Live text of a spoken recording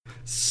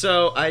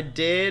So I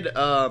did.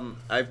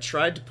 I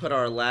tried to put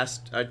our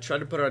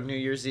New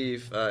Year's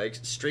Eve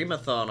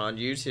streamathon on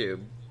YouTube.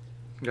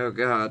 Oh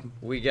God.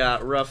 We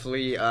got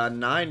roughly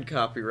 9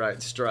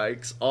 copyright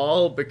strikes,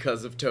 all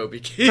because of Toby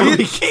Keith.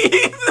 Toby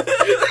Keith.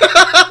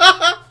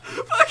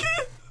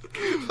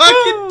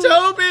 Fucking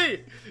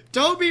Toby!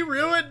 Toby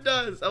ruined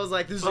us. I was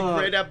like, this is a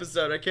great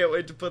episode. I can't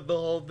wait to put the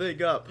whole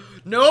thing up.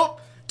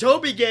 Nope.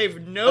 Toby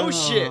gave no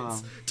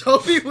shits.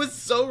 Toby was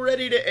so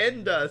ready to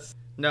end us.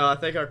 No, I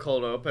think our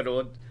cold open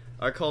will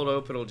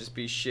just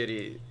be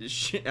shitty.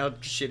 How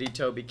shitty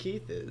Toby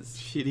Keith is.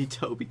 Shitty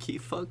Toby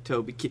Keith. Fuck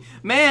Toby Keith.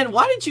 Man,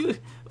 why did you?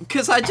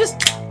 Because I just.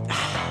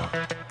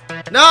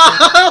 No,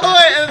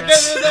 wait.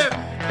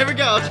 There we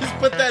go. I'll just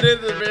put that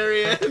in the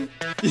very end.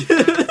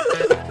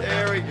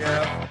 There we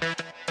go.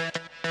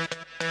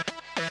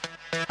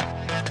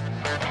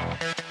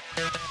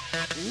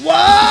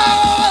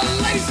 Whoa!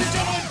 Ladies and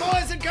gentlemen,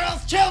 boys and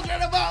girls,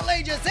 children of all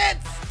ages,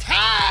 it's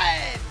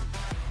time!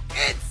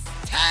 It's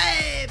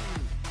time!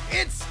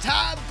 It's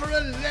time for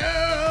a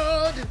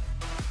load!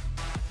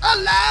 A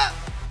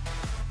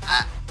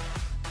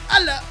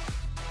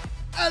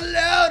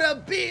load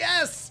of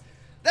BS!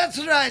 That's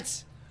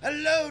right! A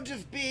load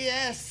of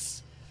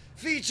BS!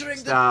 Featuring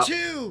Stop. the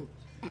 2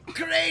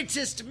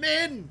 greatest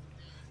men!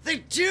 The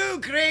 2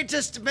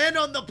 greatest men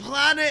on the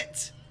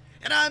planet!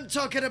 And I'm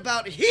talking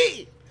about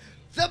he!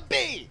 The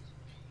B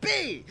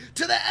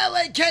to the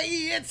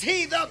L-A-K-E, it's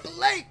he, the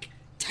Blake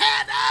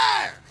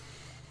Tanner!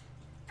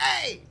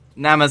 Hey!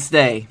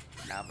 Namaste.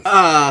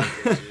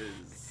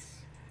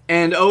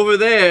 And over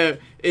there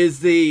is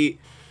the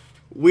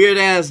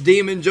weird-ass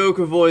demon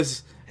Joker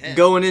voice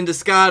going into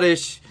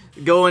Scottish,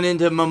 going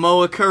into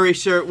Momoa Curry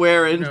shirt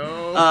wearing,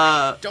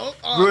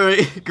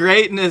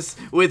 greatness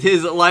with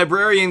his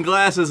librarian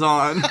glasses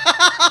on.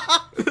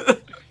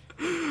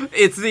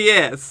 It's the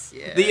S.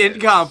 Yes. The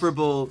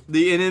incomparable,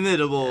 the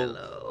inimitable.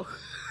 Hello.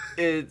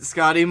 It's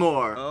Scotty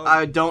Moore. Oh.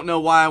 I don't know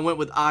why I went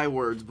with I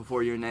words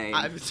before your name.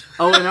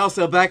 Oh, and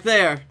also back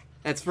there,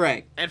 that's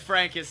Frank. And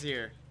Frank is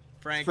here.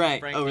 Frank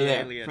over the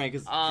there. Alien. Frank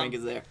is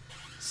there.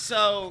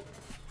 So,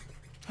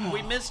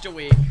 we missed a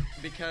week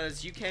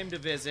because you came to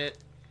visit,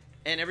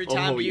 and every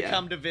time you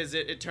come to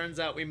visit, it turns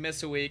out we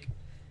miss a week.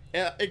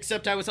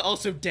 Except I was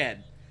also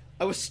dead.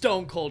 I was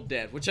stone cold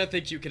dead, which I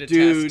think you can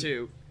attest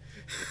to.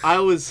 I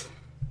was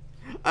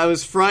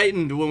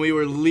frightened when we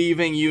were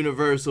leaving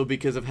Universal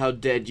because of how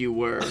dead you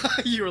were.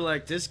 You were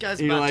like, this guy's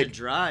about to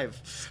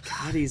drive.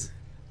 God,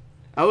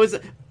 I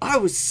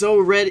was so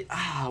ready.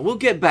 We'll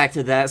get back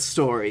to that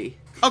story.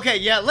 Okay,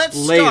 yeah, let's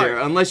later,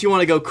 start. Unless you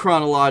want to go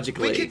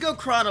chronologically. We could go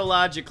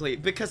chronologically,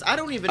 because I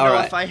don't even know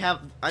if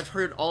I've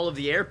heard all of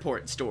the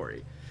airport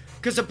story.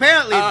 Because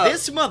apparently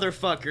this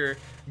motherfucker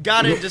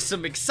got into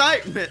some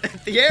excitement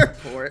at the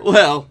airport.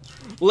 Well,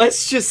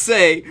 let's just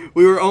say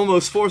we were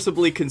almost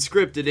forcibly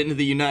conscripted into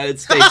the United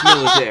States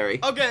military.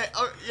 Okay,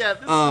 yeah,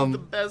 this is the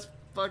best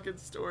fucking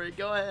story.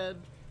 Go ahead.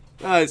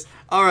 Guys,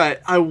 alright,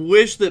 I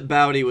wish that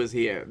Bowdy was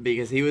here,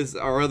 because he was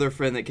our other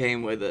friend that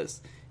came with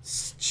us.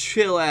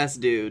 Chill-ass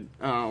dude.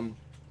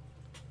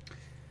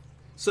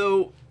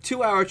 So,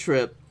 2-hour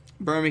trip,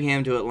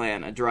 Birmingham to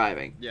Atlanta,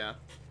 driving. Yeah.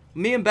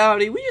 Me and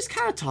Bowdy, we just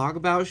kind of talk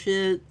about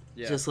shit.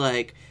 Yeah. Just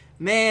like,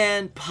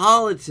 man,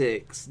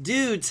 politics,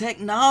 dude,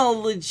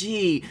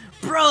 technology,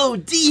 bro,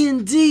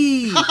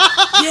 D&D,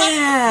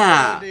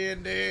 yeah,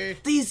 D&D.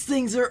 These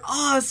things are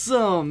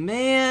awesome,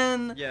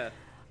 man. Yeah.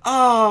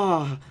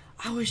 Oh,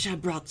 I wish I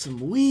brought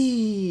some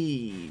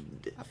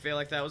weed. I feel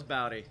like that was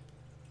Bowdy.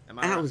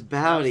 That was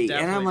Bowdy,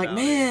 and I'm like,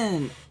 Bowdy.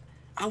 Man,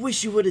 I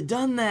wish you would have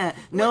done that.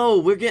 No,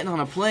 we're getting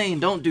on a plane.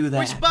 Don't do that.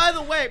 Which, by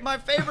the way, my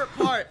favorite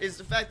part is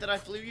the fact that I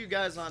flew you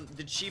guys on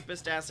the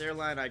cheapest ass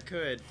airline I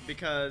could,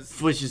 because...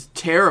 Which is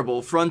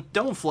terrible.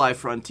 Don't fly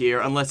Frontier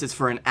unless it's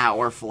for an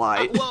hour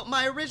flight. Well,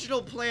 my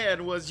original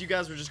plan was you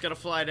guys were just going to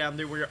fly down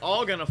there, we were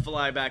all going to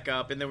fly back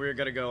up, and then we were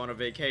going to go on a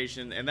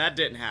vacation, and that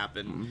didn't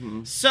happen.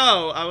 Mm-hmm.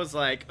 So, I was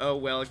like, oh,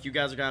 well, you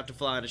guys are going to have to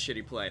fly on a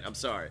shitty plane. I'm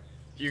sorry.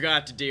 You're going to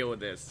have to deal with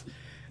this.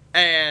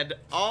 And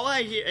all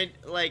I hear, and,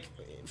 like...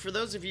 For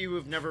those of you who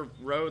have never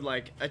rode,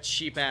 like, a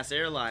cheap-ass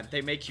airline, they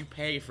make you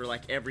pay for,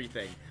 like,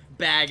 everything.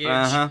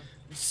 Baggage,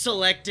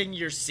 selecting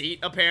your seat,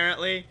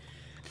 apparently.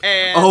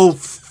 And oh,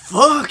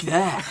 fuck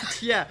that!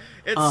 Yeah,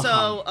 and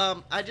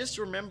so, I just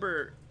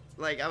remember,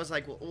 like, I was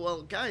like,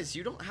 well, guys,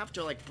 you don't have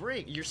to, like,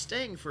 you're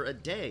staying for a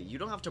day. You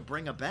don't have to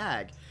bring a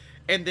bag.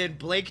 And then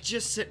Blake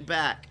just sat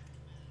back.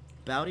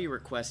 Bowdy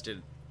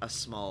requested a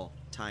small,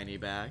 tiny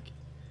bag.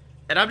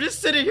 And I'm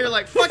just sitting here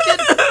like,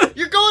 fucking,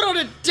 you're going on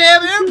a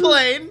damn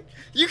airplane!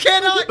 You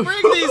cannot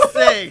bring these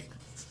things!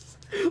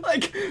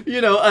 Like, you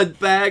know, a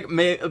bag,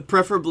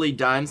 preferably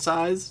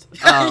dime-sized.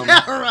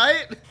 Yeah,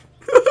 right?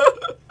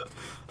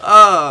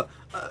 I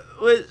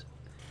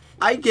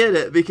get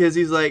it, because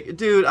he's like,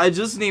 dude, I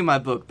just need my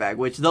book bag,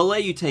 which they'll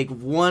let you take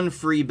one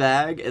free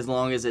bag as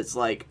long as it's,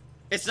 like,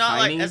 it's not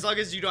tiny. Like, as long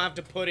as you don't have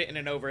to put it in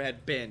an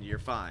overhead bin, you're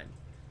fine.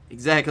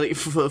 Exactly.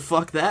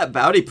 Fuck that.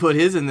 Bowdy put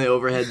his in the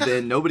overhead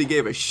bin. Nobody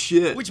gave a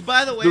shit. Which,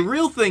 by the way... The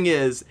real thing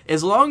is,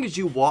 as long as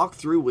you walk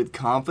through with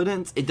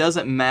confidence, it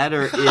doesn't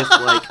matter if,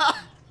 like...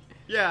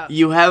 Yeah.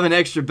 You have an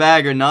extra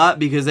bag or not,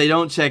 because they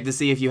don't check to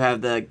see if you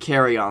have the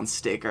carry-on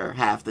sticker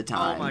half the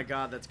time. Oh my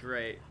god, that's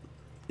great.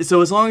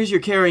 So as long as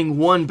you're carrying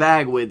one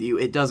bag with you,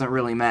 it doesn't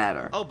really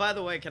matter. Oh, by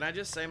the way, can I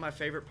just say my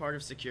favorite part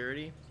of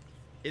security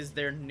is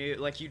their new...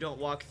 Like, you don't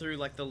walk through,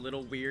 like, the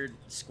little weird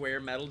square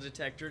metal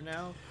detector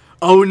now.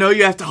 Oh, no,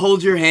 you have to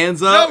hold your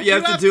hands up? No, you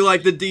have to do,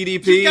 like, the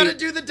DDP? You gotta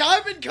do the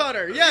diamond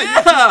cutter! Yeah, you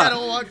just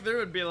gotta walk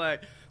through and be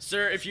like,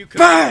 sir, if you could...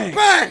 Bang!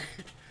 Bang!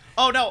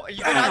 Oh, no,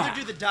 you can either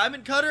do the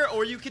diamond cutter,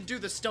 or you can do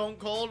the stone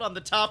cold on the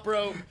top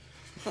rope.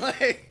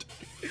 Like...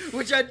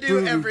 Which I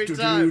do every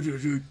time.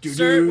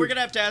 Sir, we're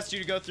gonna have to ask you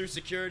to go through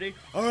security.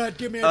 Alright,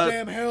 give me a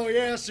damn hell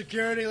yeah,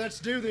 security, let's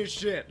do this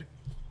shit.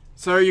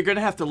 Sir, you're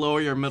gonna have to lower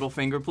your middle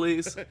finger,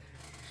 please.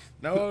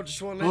 No,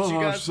 just wanna let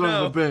you guys know.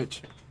 Son of a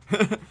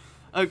bitch.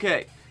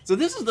 Okay, so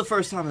this is the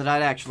first time that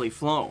I'd actually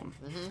flown.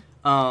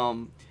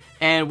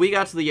 And we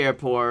got to the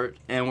airport,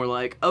 and we're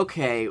like,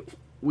 okay,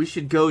 we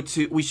should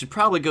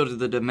probably go to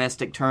the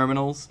domestic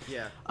terminals.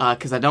 Yeah.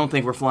 Because I don't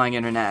think we're flying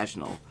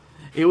international.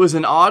 It was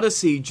an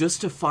odyssey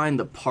just to find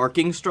the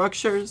parking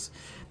structures,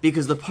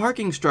 because the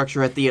parking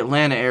structure at the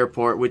Atlanta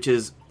airport, which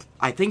is,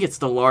 I think it's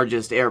the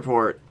largest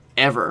airport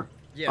ever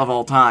of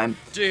all time.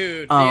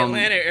 Dude, the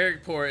Atlanta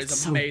airport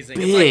is amazing.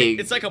 So big.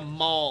 It's like a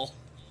mall.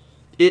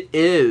 It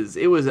is.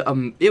 It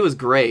was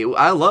great.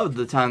 I loved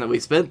the time that we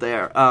spent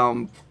there.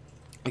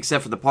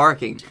 Except for the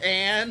parking.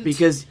 And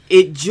because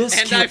it just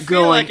kept I feel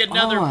going like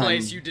another on.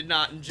 Place you did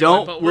not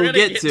enjoy, but we'll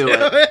get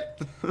to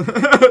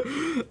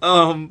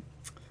it.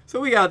 So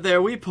we got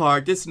there, we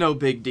parked, it's no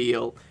big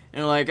deal.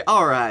 And we're like,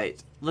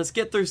 alright, let's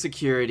get through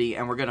security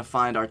and we're gonna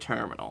find our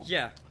terminal.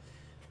 Yeah.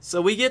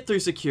 So we get through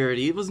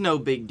security, it was no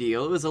big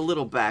deal, it was a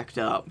little backed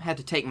up, had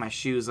to take my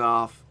shoes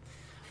off.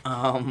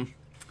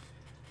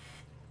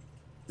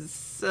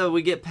 So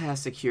we get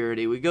past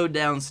security, we go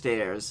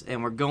downstairs,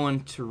 and we're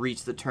going to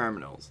reach the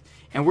terminals.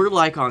 And we're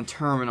like on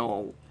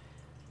terminal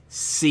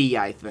C,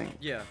 I think.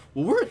 Yeah.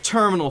 Well, we're at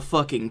terminal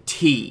fucking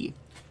T.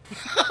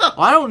 Well,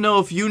 I don't know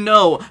if you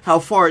know how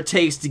far it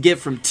takes to get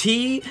from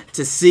T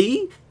to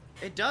C.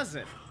 It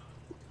doesn't.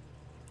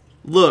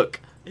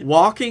 Look,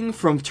 walking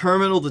from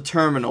terminal to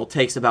terminal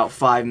takes about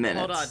 5 minutes.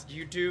 Hold on,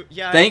 you do...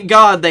 Yeah. Thank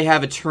God they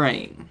have a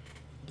train.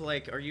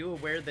 Blake, are you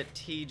aware that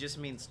T just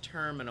means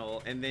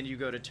terminal, and then you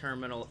go to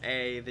terminal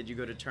A, then you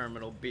go to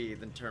terminal B,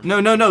 then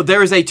terminal... No,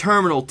 there is a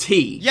terminal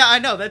T. Yeah, I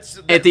know, that's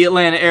at the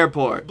Atlanta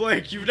airport.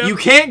 Blake, you've never... You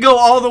can't go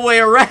all the way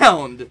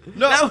around.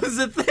 No. That was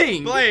the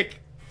thing.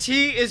 Blake,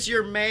 T is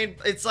your main...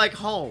 It's like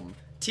home.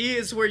 T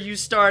is where you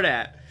start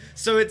at.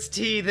 So it's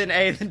T, then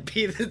A, then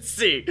B, then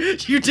C.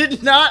 You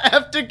did not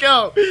have to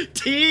go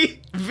T,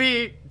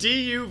 V,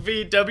 D, U,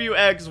 V, W,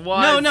 X,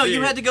 Y, No, Z.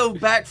 you had to go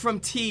back from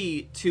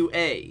T to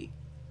A.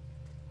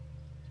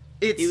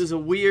 It was a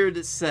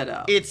weird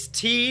setup. It's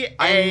T, A,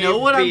 I know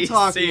what B, I'm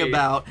talking C.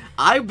 about.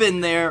 I've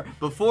been there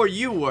before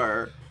you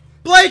were.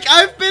 Blake,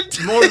 I've been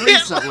to more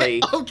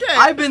recently. Okay.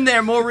 I've been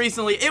there more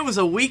recently. It was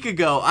a week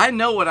ago. I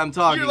know what I'm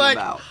talking You're like,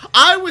 about.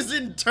 I was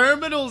in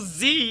Terminal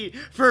Z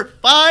for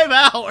 5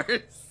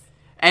 hours.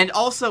 And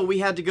also, we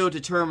had to go to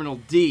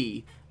Terminal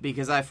D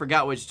because I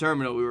forgot which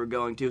terminal we were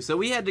going to. So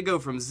we had to go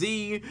from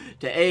Z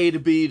to A to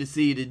B to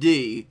C to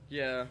D.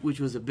 Yeah. Which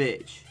was a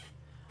bitch.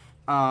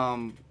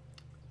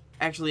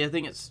 Actually, I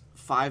think it's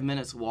 5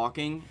 minutes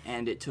walking,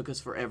 and it took us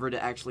forever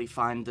to actually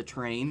find the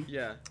train.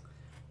 Yeah.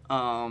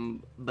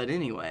 But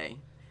anyway,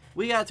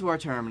 we got to our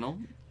terminal.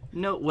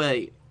 No,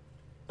 wait.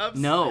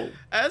 No.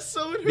 As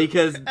someone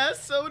who's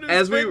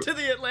been to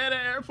the Atlanta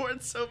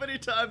airport so many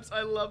times,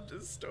 I love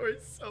this story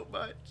so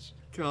much.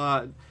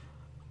 God.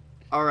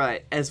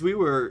 Alright, as we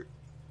were,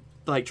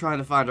 like, trying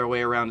to find our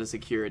way around to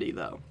security,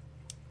 though,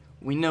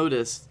 we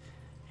noticed,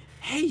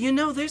 hey, you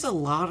know, there's a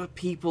lot of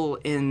people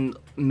in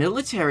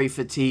military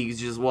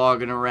fatigues just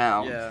walking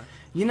around. Yeah.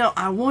 You know,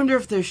 I wonder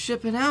if they're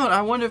shipping out.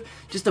 I wonder if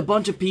just a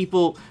bunch of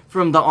people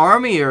from the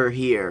Army are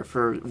here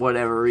for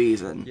whatever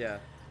reason. Yeah.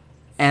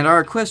 And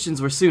our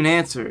questions were soon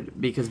answered,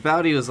 because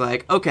Bowdy was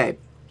like, okay,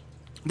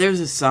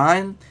 there's a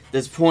sign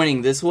that's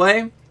pointing this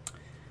way,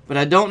 but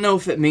I don't know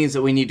if it means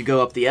that we need to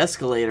go up the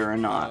escalator or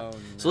not. Oh, no.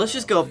 So let's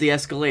just go up the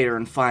escalator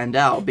and find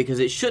out, because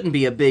it shouldn't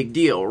be a big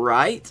deal,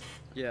 right?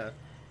 Yeah.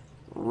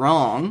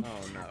 Wrong.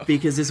 Oh, no.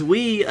 Because as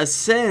we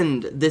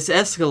ascend this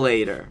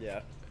escalator,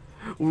 yeah,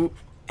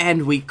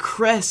 and we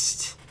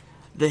crest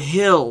the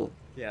hill,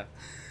 yeah,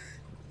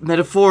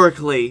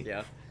 metaphorically,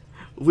 yeah,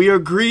 we are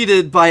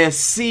greeted by a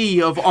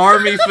sea of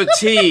army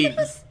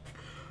fatigues.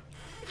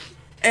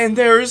 And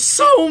there are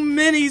so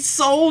many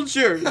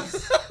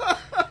soldiers.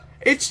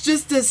 It's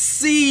just a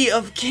sea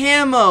of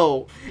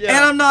camo. Yeah.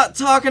 And I'm not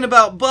talking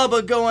about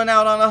Bubba going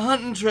out on a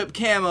hunting trip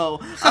camo.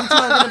 I'm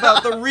talking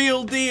about the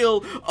real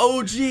deal.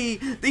 OG,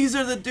 these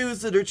are the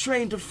dudes that are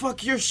trained to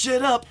fuck your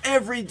shit up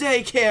every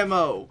day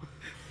camo.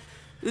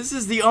 This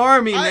is the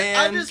army, man.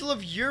 I just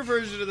love your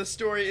version of the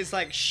story is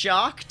like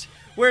shocked,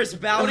 Whereas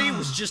Bowdy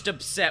was just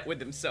upset with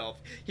himself.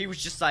 He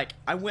was just like,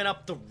 I went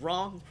up the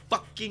wrong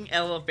fucking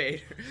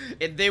elevator.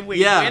 And then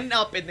we went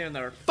up and then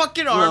there were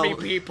fucking army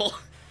people.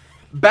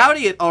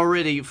 Bowdy had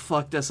already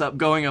fucked us up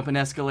going up an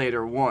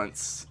escalator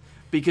once.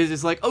 Because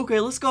it's like, okay,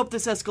 let's go up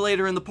this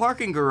escalator in the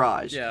parking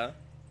garage. Yeah.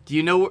 Do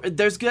you know,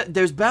 there's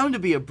bound to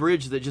be a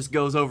bridge that just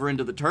goes over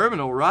into the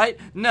terminal, right?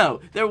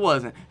 No, there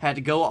wasn't. Had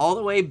to go all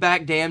the way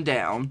back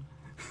down.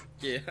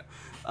 Yeah.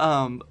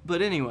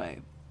 But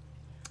anyway,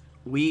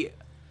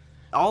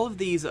 all of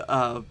these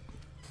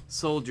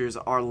soldiers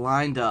are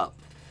lined up,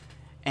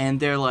 and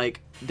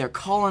they're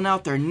calling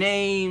out their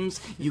names.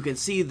 You can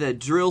see the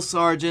drill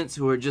sergeants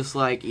who are just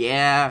like,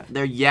 yeah,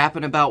 they're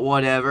yapping about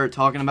whatever,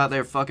 talking about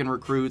their fucking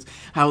recruits,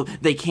 how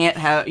they can't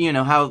have,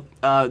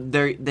 how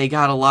they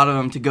got a lot of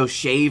them to go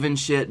shave and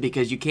shit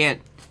because you can't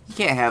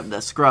have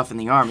the scruff in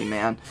the army,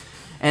 man.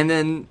 And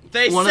then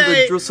one of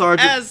the drill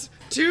sergeants, as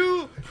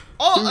two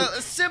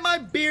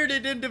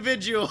semi-bearded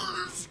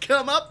individuals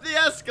come up the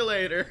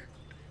escalator.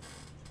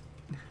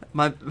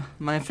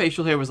 My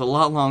facial hair was a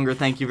lot longer,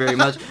 thank you very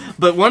much.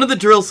 But one of the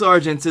drill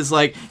sergeants is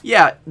like,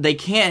 yeah, they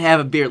can't have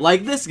a beard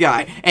like this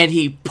guy. And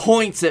he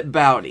points at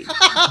Bowdy.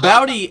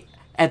 Bowdy,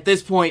 at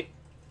this point,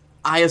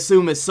 I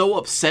assume is so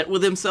upset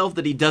with himself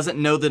that he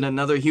doesn't know that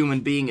another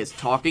human being is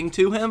talking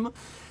to him.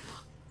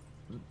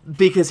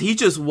 Because he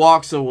just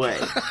walks away.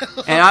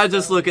 And I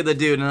just look at the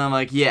dude and I'm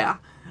like, yeah.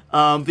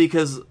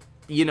 Because...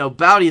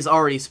 Bowdy has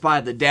already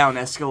spied the down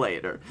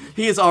escalator.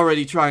 He is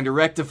already trying to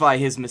rectify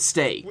his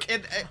mistake.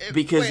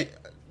 Wait,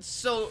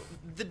 so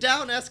the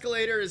down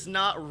escalator is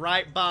not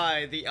right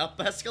by the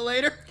up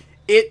escalator?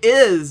 It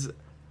is,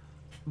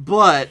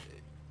 but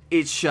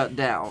it's shut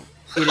down.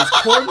 It is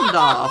cordoned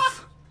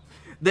off.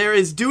 There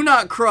is do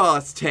not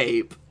cross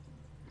tape.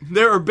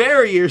 There are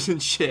barriers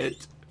and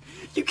shit.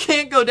 You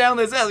can't go down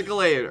this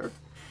escalator.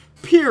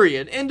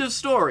 Period. End of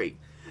story.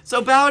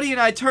 So Bowdy and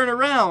I turn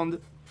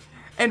around,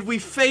 and we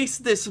face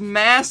this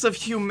mass of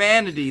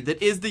humanity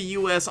that is the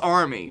U.S.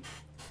 Army.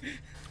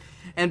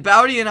 And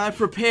Bowdy and I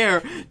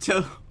prepare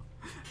to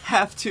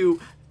have to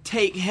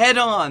take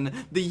head-on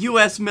the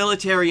U.S.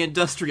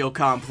 military-industrial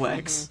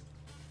complex.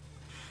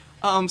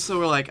 So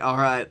we're like,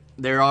 alright,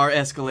 there are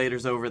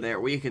escalators over there.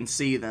 We can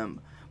see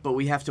them. But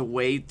we have to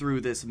wade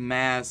through this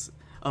mass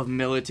of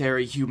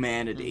military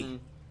humanity.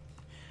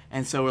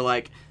 And so we're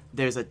like,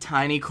 there's a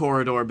tiny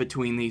corridor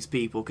between these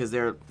people because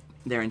they're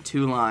in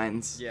two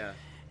lines. Yeah.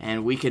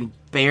 And we can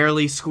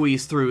barely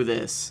squeeze through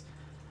this.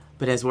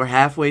 But as we're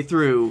halfway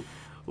through,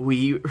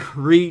 we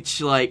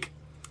reach,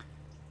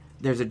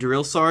 there's a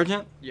drill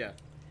sergeant. Yeah.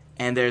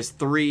 And there's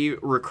 3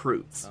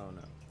 recruits. Oh,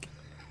 no.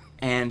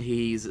 And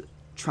he's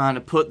trying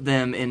to put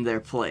them in their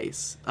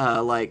place.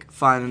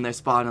 Finding their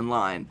spot in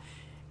line.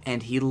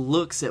 And he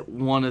looks at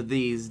one of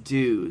these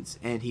dudes,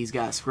 and he's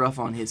got scruff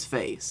on his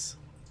face.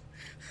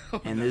 Oh,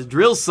 and this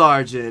drill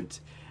sergeant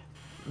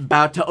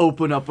about to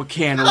open up a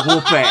can of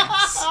whoop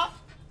ass.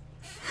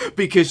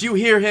 Because you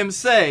hear him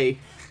say,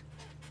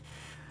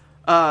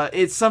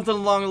 it's something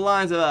along the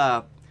lines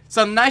of,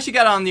 something nice you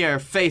got on your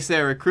face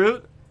there,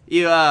 recruit.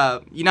 You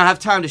not have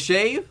time to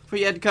shave before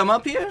you had to come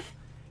up here?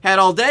 Had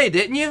all day,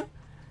 didn't you?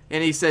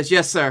 And he says,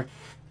 yes, sir.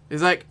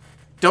 He's like,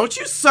 don't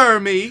you sir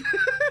me.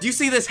 Do you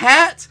see this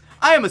hat?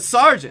 I am a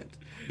sergeant.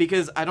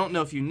 Because I don't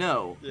know if you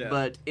know,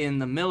 but in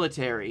the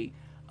military,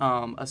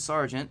 a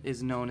sergeant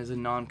is known as a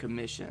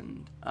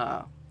non-commissioned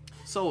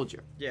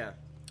soldier. Yeah.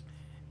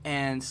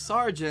 And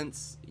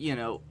sergeants,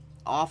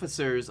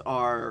 officers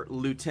are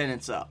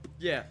lieutenants up.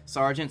 Yeah.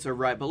 Sergeants are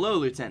right below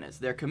lieutenants.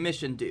 They're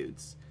commissioned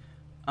dudes.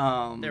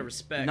 They're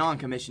respect.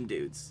 Non-commissioned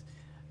dudes.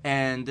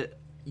 And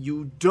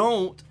you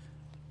don't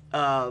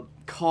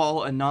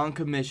call a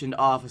non-commissioned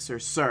officer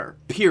sir.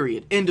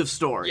 Period. End of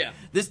story. Yeah.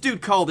 This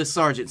dude called this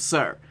sergeant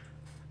sir.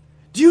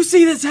 Do you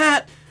see this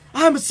hat?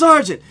 I'm a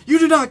sergeant. You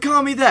do not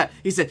call me that.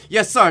 He said,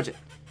 yes, sergeant.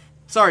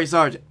 Sorry,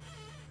 sergeant.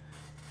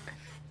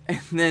 And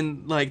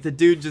then, the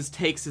dude just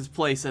takes his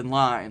place in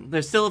line.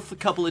 There's still a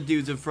couple of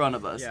dudes in front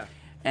of us. Yeah.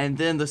 And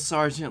then the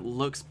sergeant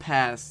looks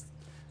past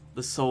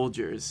the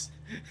soldiers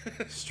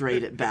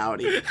straight at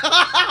Bowdy.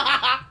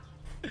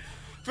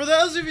 For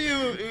those of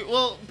you,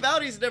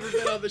 Bowdy's never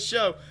been on the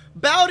show.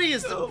 Bowdy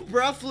is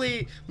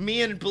roughly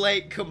me and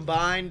Blake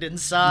combined in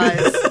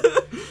size.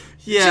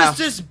 Yeah. Just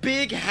this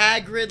big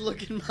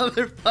Hagrid-looking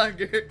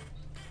motherfucker.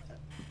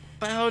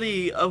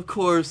 Bowdy, of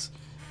course,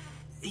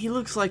 he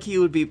looks like he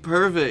would be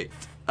perfect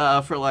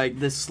for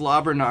this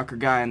slobber knocker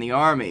guy in the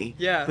army.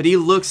 Yeah. But he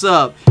looks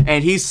up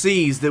and he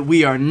sees that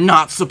we are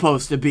not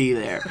supposed to be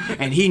there.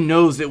 And he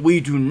knows that we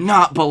do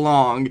not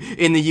belong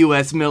in the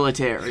U.S.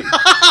 military.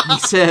 He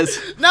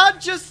says,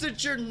 not just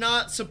that you're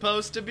not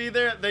supposed to be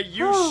there, that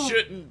you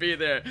shouldn't be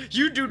there.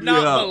 You do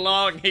not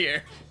belong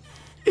here.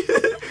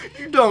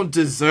 You don't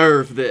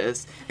deserve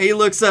this. He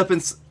looks up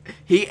and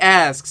he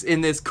asks in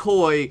this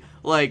coy,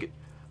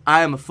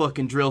 I am a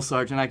fucking drill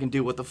sergeant. I can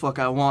do what the fuck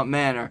I want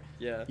manner.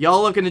 Yeah.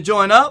 Y'all looking to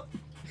join up?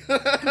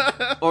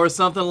 or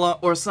something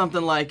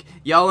like,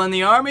 y'all in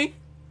the army?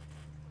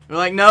 We're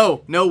like,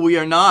 no, we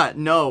are not.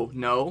 No.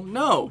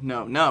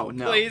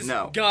 Please,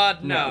 no.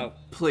 God, no.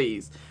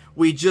 please.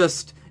 We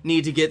just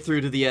need to get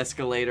through to the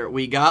escalator.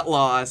 We got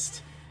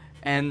lost.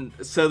 And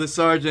so the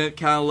sergeant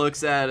kind of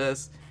looks at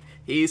us.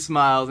 He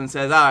smiles and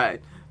says, all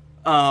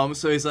right.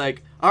 So he's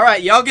like, all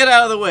right, y'all get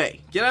out of the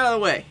way. Get out of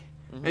the way.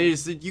 Mm-hmm.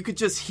 And you could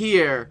just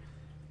hear,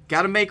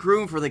 gotta make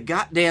room for the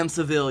goddamn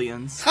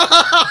civilians.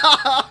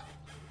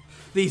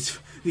 These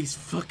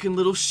fucking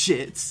little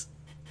shits.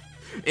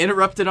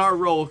 Interrupting our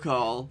roll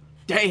call.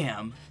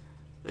 Damn.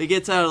 He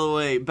gets out of the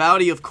way.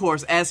 Bowdy, of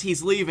course, as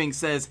he's leaving,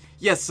 says,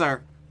 yes,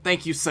 sir.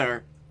 Thank you,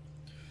 sir.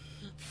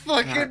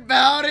 Fucking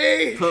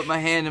Bowdy! Put my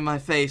hand in my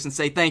face and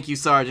say, thank you,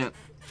 Sergeant.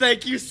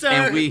 Thank you, sir.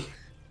 And we...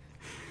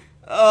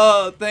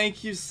 Oh,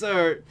 thank you,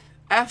 sir.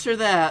 After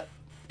that,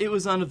 it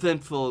was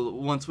uneventful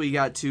once we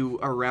got to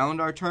around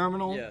our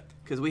terminal. Yeah.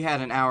 Because we had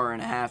an hour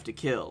and a half to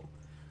kill.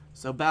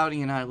 So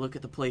Bowdy and I look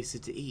at the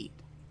places to eat.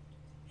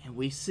 And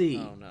we see...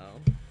 Oh,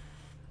 no.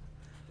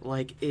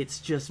 Like, it's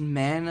just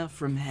manna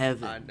from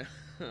heaven. I know.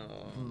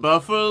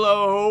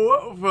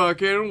 Buffalo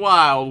fucking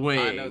Wild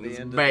Wings, I know the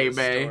end baby. of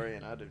this story,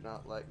 and I do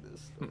not like this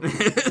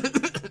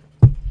story.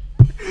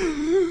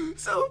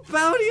 So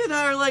Bowdy and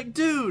I are like,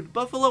 dude,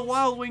 Buffalo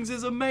Wild Wings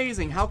is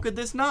amazing. How could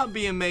this not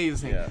be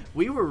amazing? Yeah.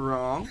 We were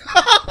wrong.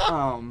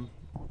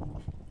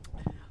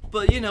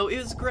 But, you know, it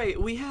was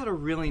great. We had a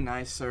really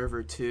nice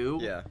server, too.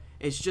 Yeah.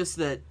 It's just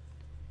that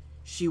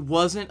she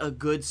wasn't a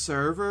good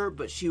server,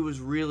 but she was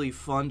really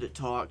fun to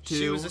talk to.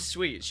 She was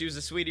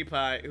a sweetie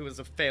pie who was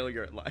a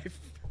failure at life.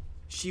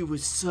 She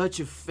was such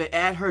a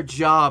at her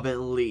job, at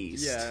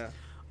least. Yeah.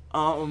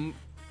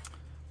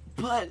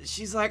 But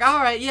she's like, all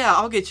right, yeah,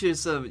 I'll get you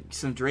some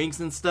drinks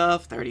and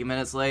stuff. 30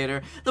 minutes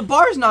later, the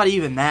bar's not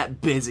even that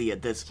busy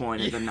at this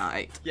point of the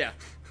night. Yeah.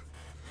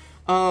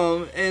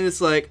 And it's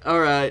like,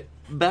 all right,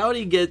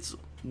 Bowdy gets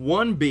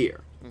one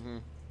beer. Mm-hmm.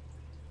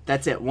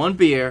 That's it, one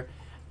beer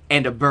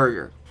and a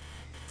burger.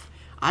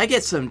 I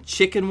get some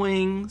chicken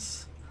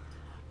wings,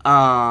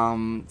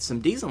 some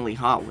decently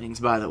hot wings,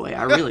 by the way.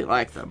 I really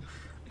like them.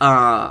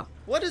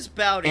 What is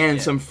Bowdy and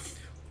get? some.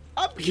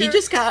 He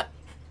just got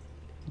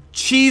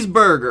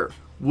cheeseburger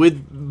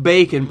with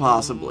bacon,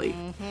 possibly.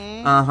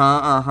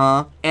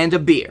 Mm-hmm. And a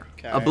beer,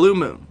 a Blue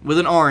Moon with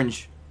an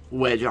orange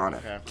wedge on it.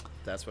 Okay,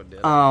 that's what did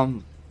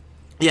it.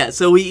 Yeah.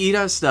 So we eat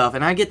our stuff,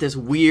 and I get this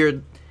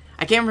weird.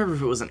 I can't remember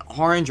if it was an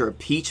orange or a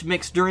peach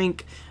mixed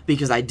drink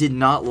because I did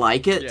not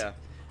like it. Yeah.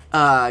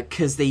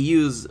 Because they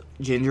use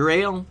ginger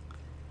ale,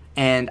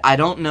 and I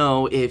don't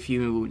know if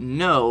you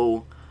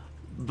know,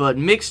 but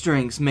mixed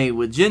drinks made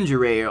with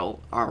ginger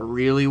ale are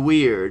really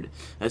weird,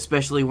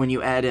 especially when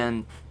you add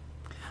in,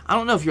 I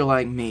don't know if you're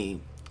like me,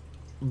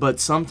 but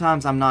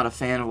sometimes I'm not a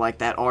fan of like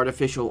that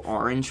artificial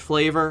orange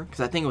flavor, because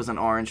I think it was an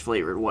orange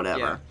flavored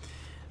whatever,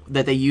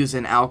 that they use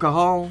in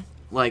alcohol,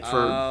 like for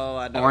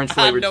orange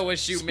flavored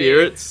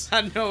spirits.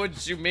 I know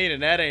what you mean,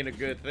 and that ain't a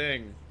good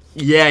thing.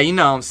 Yeah, you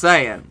know what I'm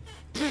saying.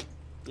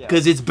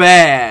 Because it's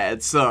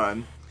bad,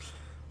 son.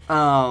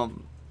 I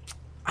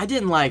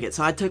didn't like it,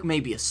 so I took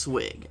maybe a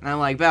swig. And I'm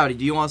like, Bowdy,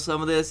 do you want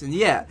some of this? And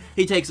yeah,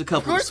 he takes a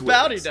couple of swigs. Of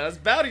course Bowdy does.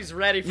 Bowdy's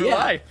ready for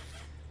life.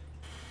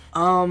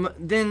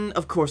 Then,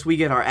 of course, we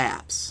get our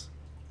apps.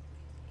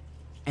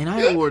 And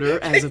I order,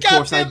 as of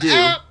course I do.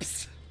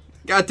 Apps.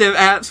 Got them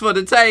apps for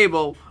the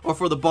table, or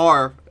for the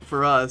bar,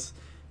 for us.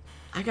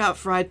 I got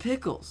fried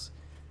pickles.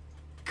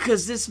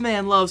 Because this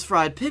man loves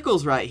fried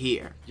pickles right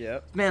here.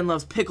 Yep. This man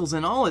loves pickles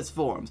in all its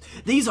forms.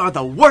 These are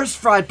the worst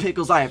fried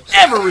pickles I have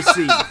ever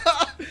received.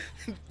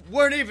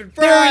 Weren't even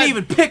fried. They aren't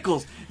even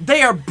pickles.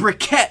 They are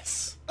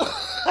briquettes.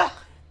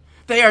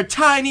 They are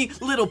tiny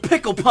little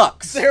pickle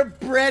pucks. They're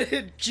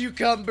breaded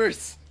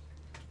cucumbers.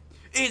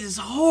 It is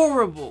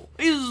horrible.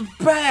 It is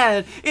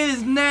bad. It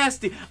is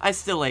nasty. I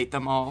still ate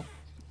them all.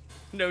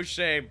 No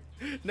shame.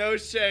 No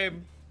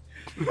shame.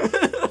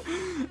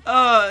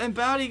 And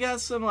Bowdy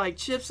got some like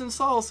chips and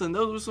salsa, and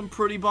those were some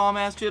pretty bomb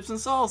ass chips and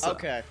salsa.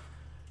 Okay.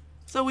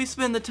 So we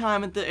spend the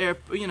time at the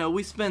airport,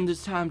 we spend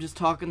this time just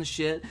talking the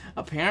shit.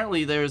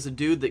 Apparently there's a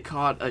dude that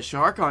caught a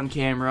shark on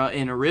camera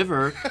in a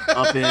river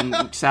up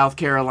in South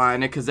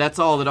Carolina, because that's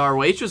all that our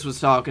waitress was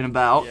talking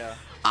about. Yeah.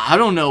 I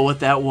don't know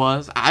what that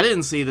was. I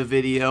didn't see the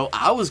video.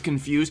 I was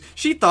confused.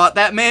 She thought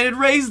that man had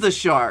raised the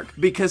shark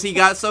because he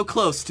got so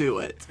close to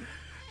it.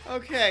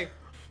 Okay.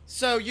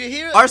 So you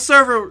hear... Our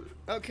server...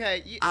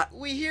 Okay,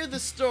 we hear the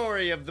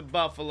story of the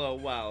Buffalo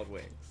Wild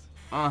Wings.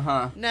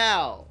 Uh-huh.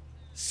 Now,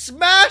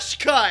 smash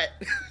cut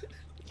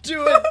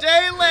to a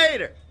day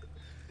later.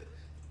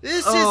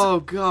 Oh,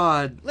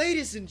 God.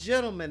 Ladies and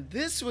gentlemen,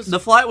 this was... The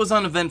flight was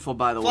uneventful,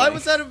 by the way. Flight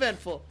was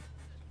uneventful.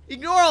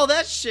 Ignore all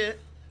that shit.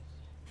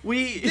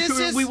 We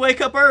wake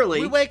up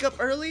early. We wake up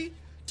early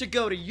to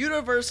go to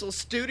Universal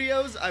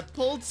Studios. I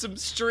pulled some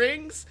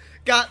strings,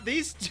 got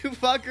these two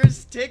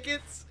fuckers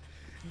tickets.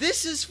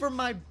 This is for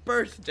my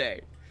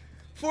birthday.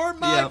 For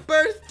my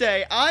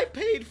birthday, I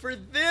paid for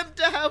them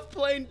to have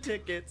plane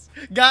tickets,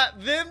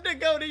 got them to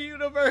go to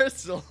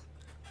Universal.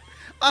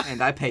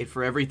 And I paid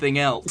for everything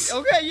else.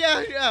 Okay,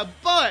 yeah,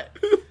 but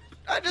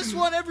I just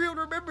want everyone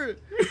to remember,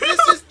 this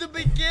is the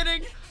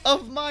beginning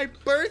of my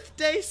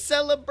birthday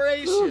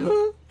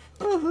celebration.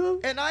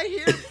 and I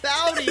hear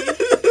Bowdy.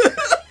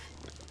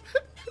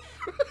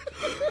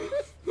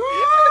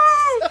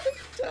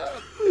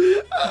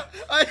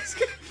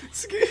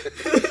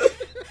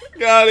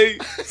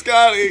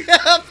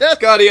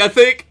 Scotty, I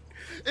think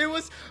It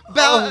was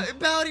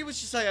Bowdy was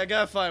just like, I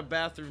gotta find a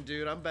bathroom,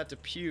 dude. I'm about to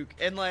puke,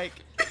 and like,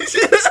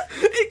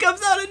 it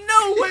comes out of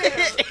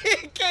nowhere.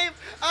 it came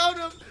out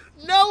of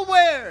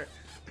nowhere.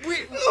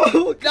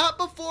 Not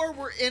before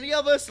were any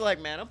of us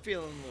like, man, I'm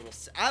feeling a little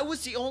sick. I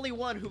was the only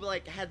one who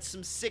like had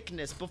some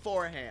sickness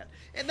beforehand,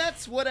 and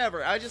that's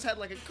whatever. I just had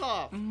like a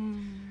cough.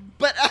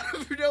 But out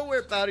of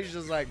nowhere, Bowdy's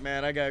just like,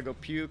 man, I gotta go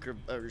puke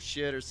or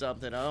shit or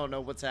something. I don't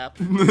know what's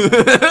happening.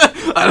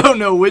 I don't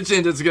know which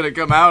end it's gonna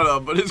come out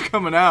of, but it's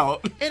coming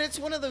out. And it's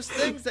one of those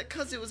things that,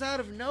 cause it was out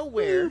of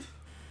nowhere,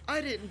 I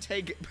didn't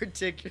take it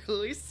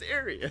particularly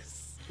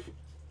serious.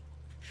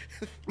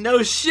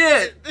 No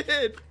shit. It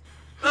did.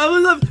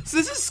 So this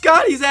is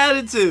Scotty's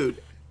attitude.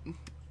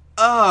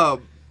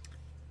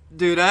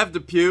 Dude, I have to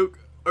puke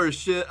or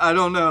shit. I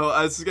don't know.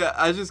 I just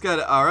got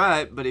it. All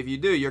right, but if you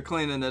do, you're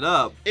cleaning it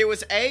up. It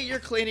was A, you're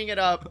cleaning it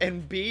up,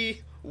 and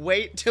B,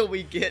 wait till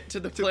we get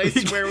to the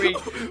place where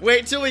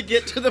wait till we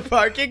get to the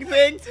parking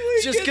thing,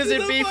 just because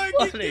it'd be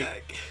funny.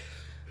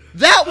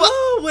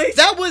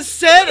 That was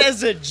said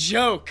as a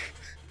joke.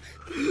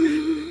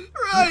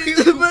 Right.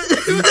 It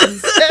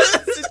was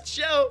said as a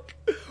joke.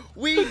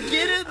 We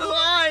get in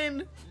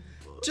line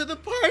to the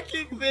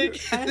parking thing,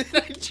 and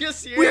then I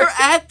just hear... We're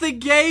at the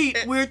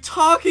gate. We're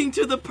talking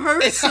to the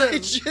person. And I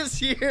just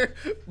hear...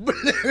 and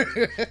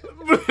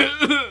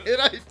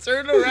I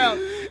turn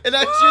around, and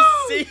I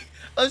just see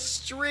a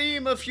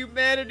stream of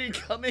humanity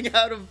coming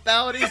out of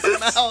Bowdy's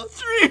mouth.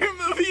 Stream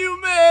of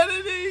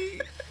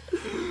humanity.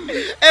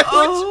 At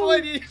which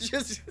point he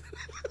just...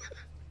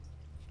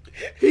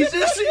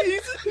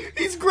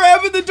 He's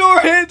grabbing the door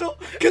handle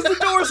because the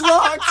door's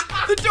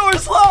locked. The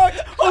door's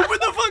locked. Open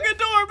the fucking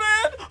door,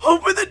 man.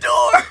 Open the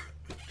door.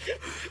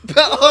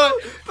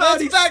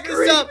 Let's back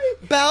this up.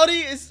 Bowdy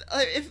is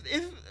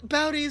if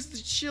Bowdy is the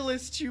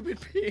chillest human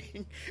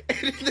being,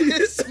 and in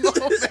this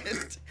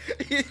moment,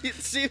 it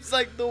seems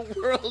like the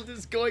world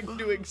is going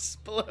to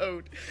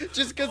explode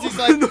just because he's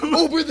like,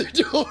 open the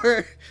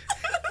door.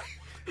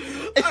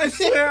 I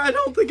swear, I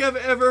don't think I've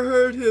ever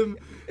heard him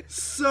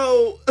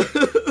so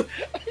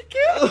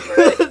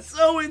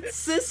so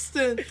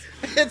insistent.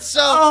 And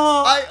so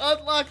I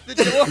unlocked the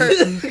door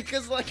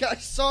because like I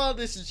saw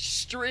this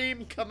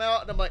stream come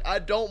out, and I'm like, I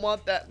don't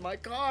want that in my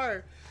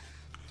car.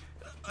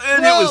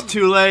 And it was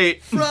too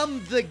late.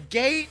 From the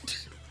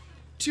gate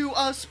to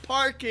us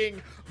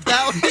parking,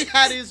 Bowdy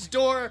had his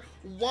door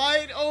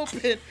wide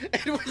open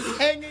and was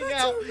hanging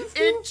out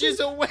inches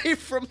away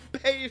from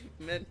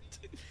pavement.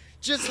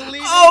 Just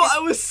leaving. I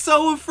was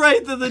so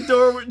afraid that the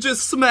door would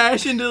just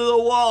smash into the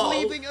wall.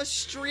 Leaving a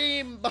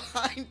stream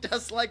behind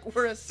us like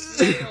we're a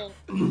snail.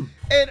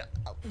 And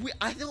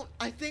I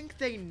think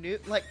they knew,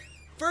 like,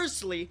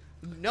 firstly,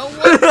 no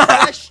one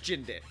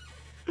questioned it.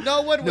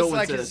 No one was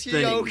like, is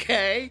he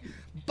okay?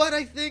 But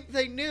I think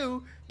they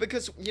knew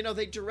because, you know,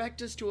 they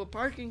direct us to a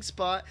parking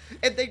spot,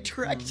 and they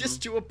direct us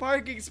to a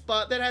parking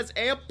spot that has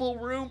ample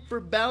room for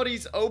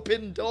Bowdy's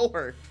open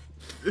door.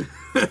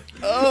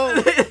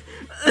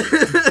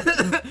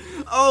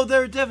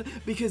 They're definitely,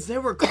 because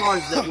there were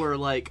cars that were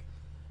like,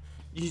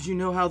 did you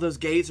know how those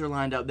gates are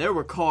lined up? There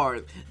were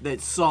cars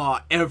that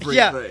saw everything.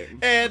 Yeah,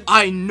 and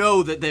I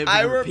know that there were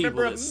I people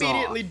remember that saw.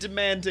 immediately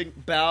demanding,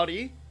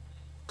 Bowdy,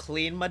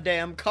 clean my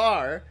damn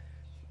car.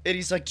 And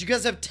he's like, do you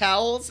guys have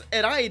towels?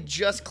 And I had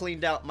just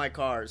cleaned out my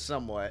car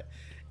somewhat.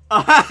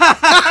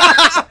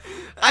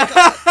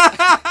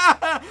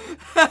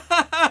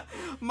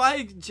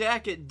 My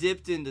jacket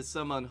dipped into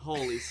some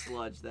unholy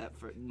sludge that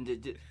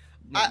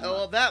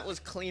that was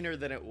cleaner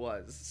than it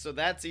was, so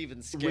that's even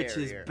scarier. Which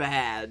is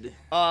bad.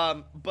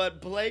 But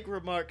Blake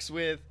remarks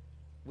with,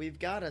 "We've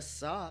got a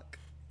sock."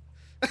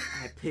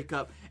 I pick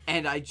up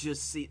and I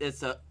just see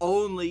it's the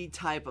only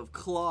type of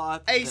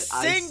cloth. A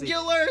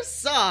singular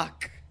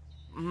sock.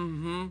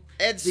 Mm-hmm.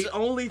 It's the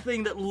only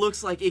thing that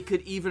looks like it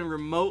could even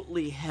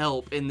remotely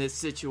help in this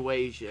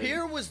situation.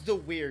 Here was the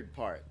weird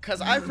part, because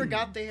I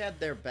forgot they had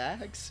their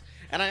bags,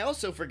 and I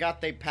also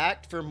forgot they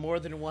packed for more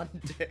than one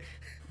day.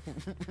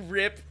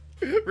 Rip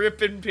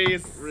in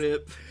peace.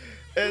 Rip.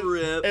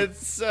 And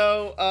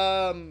so,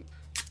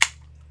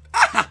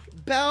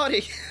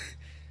 Bowdy.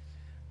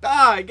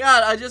 Oh,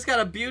 God, I just got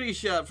a beauty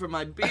shot for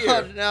my beer.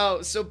 Oh,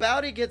 no. So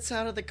Bowdy gets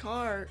out of the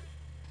car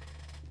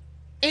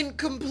in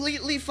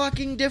completely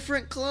fucking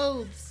different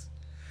clothes.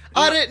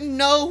 I didn't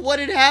know what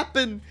had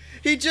happened.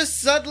 He just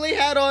suddenly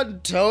had on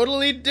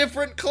totally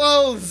different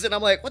clothes. And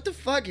I'm like, what the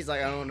fuck? He's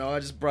like, I don't know.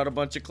 I just brought a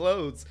bunch of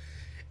clothes.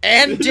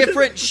 And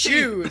different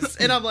shoes.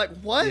 And I'm like,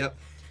 what? Yep.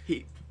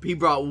 He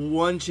brought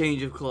one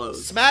change of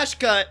clothes. Smash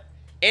cut.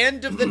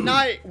 End of the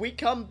night. We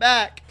come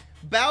back.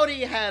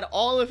 Bowdy had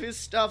all of his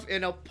stuff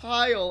in a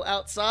pile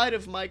outside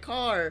of my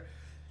car.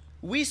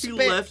 He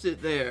left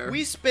it there.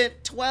 We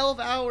spent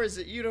 12 hours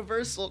at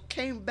Universal,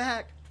 came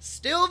back,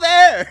 still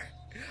there.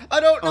 I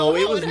don't know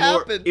Oh, how it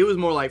happened. It was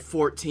more like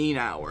 14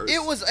 hours.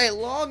 It was a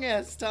long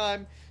ass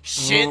time.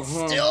 Shit's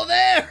Uh-huh. still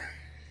there.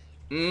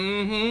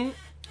 Mm-hmm.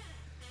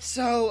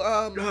 So,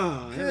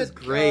 Oh, that was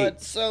good great.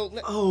 God. So,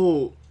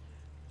 Oh,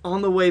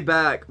 on the way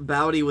back,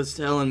 Bowdy was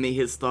telling me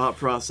his thought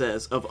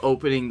process of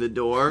opening the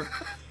door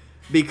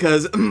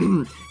because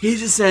he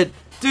just said,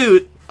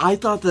 dude, I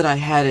thought that I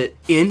had it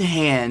in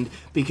hand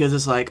because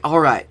it's like, all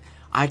right,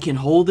 I can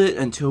hold it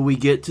until we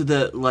get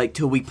to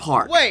till we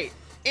park. wait,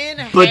 in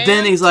hand? But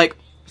then he's like,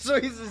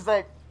 So he's just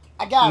like,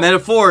 I got it.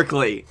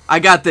 metaphorically, I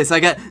got this.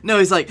 No,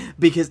 he's like,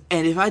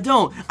 and if I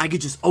don't, I could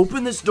just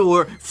open this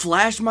door,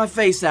 flash my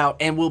face out,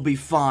 and we'll be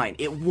fine.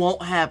 It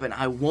won't happen.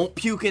 I won't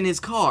puke in his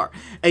car.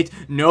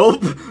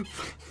 Nope.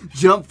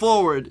 Jump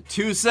forward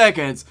 2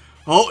 seconds.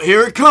 Oh,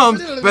 here it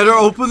comes. Better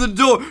open the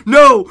door.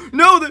 No,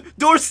 the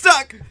door's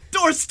stuck.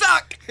 Door's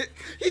stuck.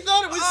 He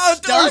thought it was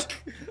door's- stuck.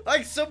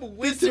 Like some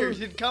wizard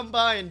had come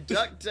by and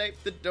duct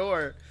taped the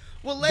door.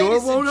 Well, Door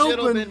ladies and won't open.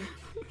 gentlemen,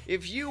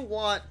 if you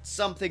want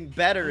something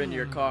better in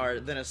your car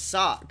than a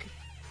sock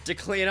to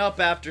clean up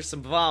after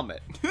some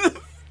vomit,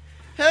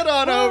 head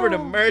on over to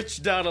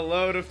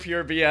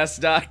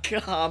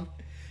merch.aloadofpurebs.com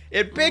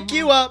and pick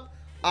you up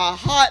a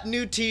hot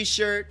new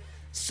t-shirt,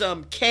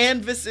 some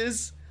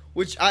canvases,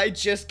 which I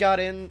just got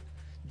in.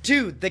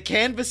 Dude, the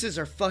canvases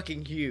are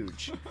fucking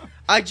huge.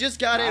 I just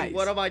got in Nice.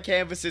 one of my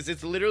canvases.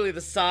 It's literally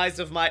the size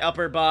of my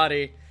upper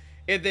body.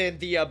 And then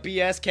the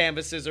BS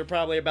canvases are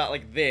probably about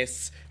like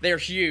this. They're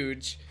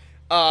huge.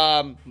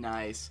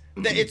 Nice.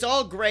 It's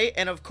all great.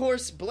 And of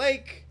course,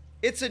 Blake,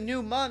 it's a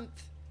new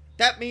month.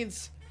 That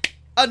means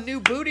a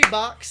new booty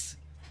box.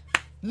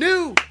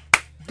 New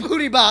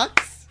booty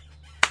box.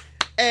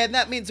 And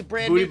that means a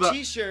brand Booty new bo-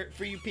 t-shirt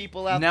for you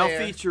people out Now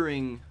there.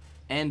 featuring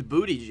and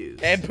booty juice.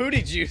 And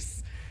booty juice.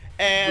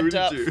 And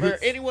Booty juice. for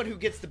anyone who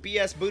gets the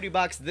BS Booty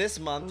Box this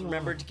month,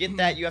 remember to get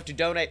that, you have to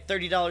donate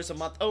 $30 a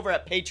month over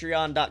at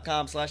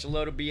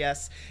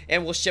patreon.com/aloadofbs,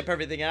 and we'll ship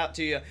everything out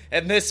to you.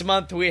 And this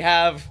month we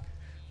have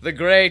the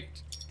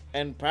great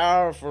and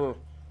powerful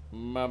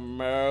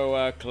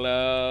Momoa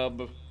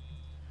Club.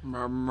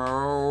 Momoa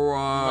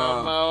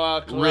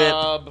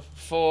Club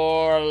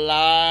for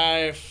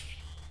life.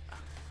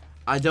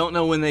 I don't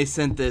know when they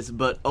sent this,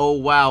 but oh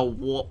wow.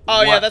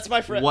 Oh yeah, that's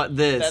my friend. What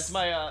this? That's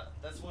my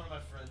that's one of my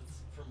friends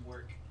from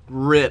work.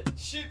 Rip.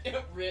 Shoot,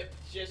 rip.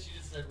 Yeah, she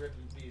just said rip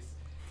in peace.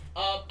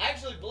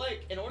 Actually,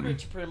 Blake, in order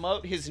to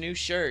promote his new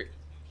shirt,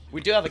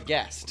 we do have a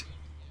guest.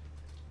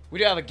 We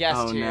do have a guest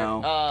Oh, here.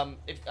 no.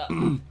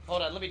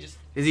 Hold on, let me just.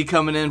 Is he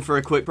coming in for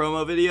a quick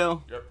promo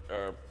video?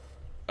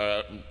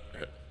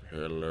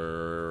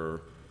 Hello,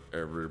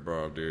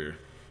 everybody.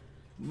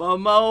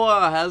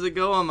 Momoa, how's it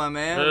going, my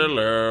man?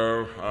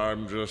 Hello,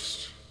 I'm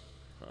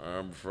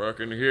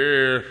fucking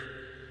here.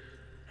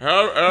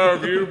 How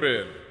have you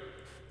been?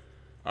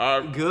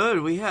 I'm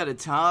Good, we had a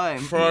time.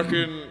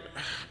 fucking.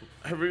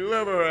 Have you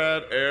ever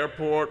had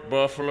Airport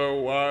Buffalo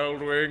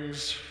Wild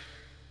Wings?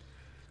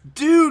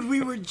 Dude,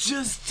 we were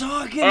just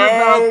talking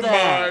Oh about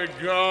that.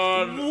 my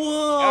god.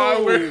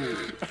 Whoa.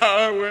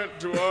 I went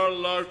to our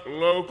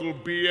local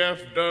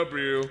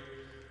BFW.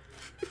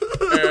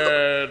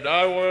 And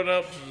I went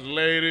up to the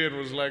lady and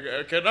was like,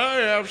 can I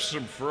have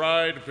some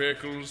fried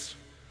pickles?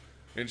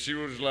 And she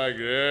was like,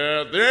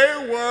 yeah, they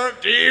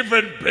weren't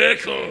even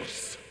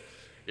pickles.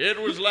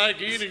 It was like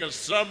eating a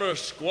summer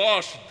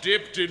squash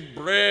dipped in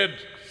bread.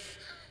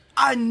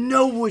 I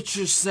know what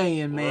you're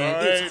saying, man.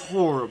 Right? It's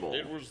horrible.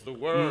 It was the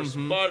worst.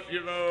 But,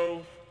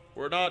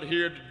 we're not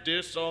here to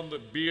diss on the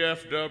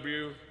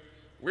BFW.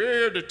 We're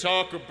here to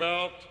talk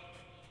about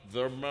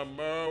the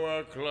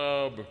Momoa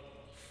Club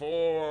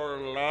for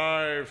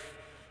life.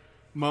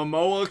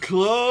 Momoa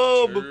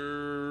Club.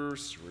 Too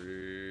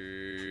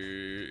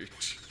sweet.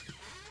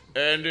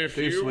 And if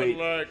Too you sweet.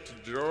 would like to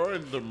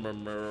join the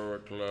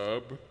Momoa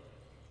Club,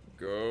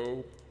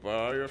 go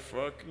buy a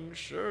fucking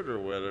shirt or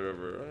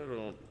whatever.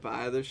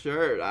 Buy the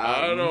shirt.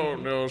 I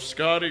don't know.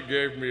 Scotty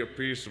gave me a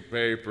piece of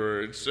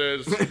paper. It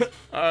says,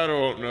 I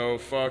don't know,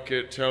 fuck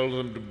it, tell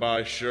them to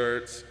buy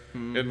shirts.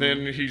 And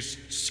then he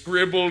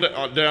scribbled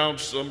down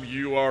some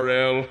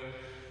URL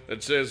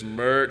that says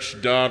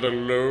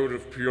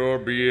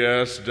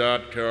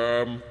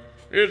merch.aloadofpurebs.com.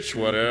 It's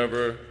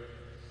whatever.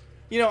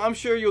 You know, I'm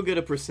sure you'll get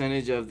a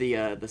percentage of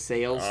the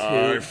sales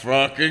I too.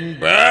 fucking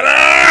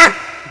better!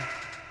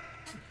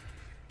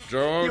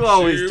 Don't You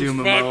always do,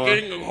 Momoa.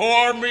 fucking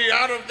whore me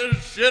out of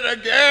this shit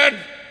again!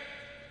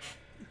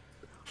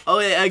 Oh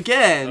yeah,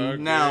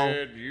 again. Now,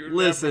 You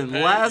listen. never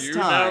paid- Last you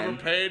time. never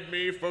paid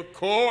me for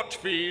court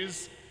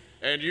fees,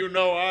 and you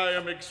know I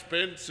am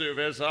expensive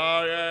as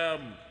I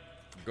am.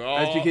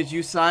 God. That's because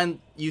you signed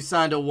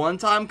a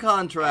one-time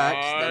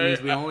contract. That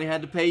means we only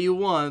had to pay you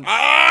once.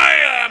 I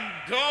am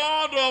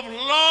God of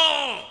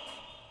law,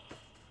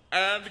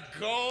 and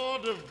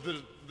God of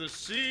the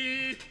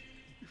sea,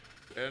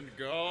 and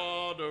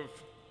God of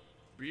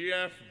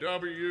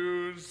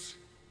BFWs,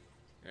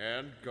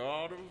 and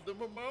God of the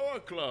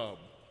Momoa Club.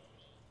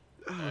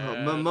 Oh,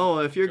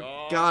 Momoa, if you're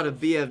god of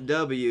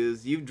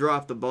BFWs, you've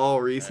dropped the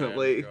ball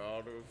recently. And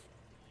God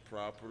of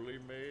properly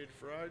made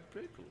fried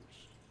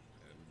pickles.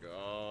 And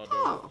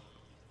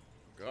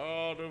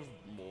God of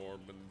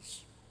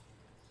Mormons.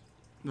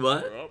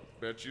 What? Well,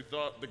 bet you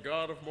thought the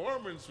God of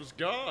Mormons was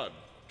God.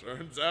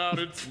 Turns out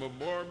it's my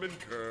Mormon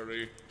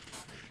curry.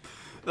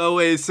 Oh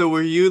wait, so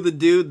were you the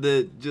dude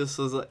that just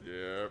was like?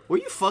 Yeah. Were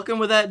you fucking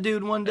with that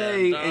dude one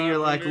day, and you're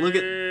like, look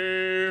at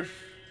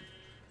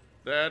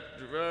that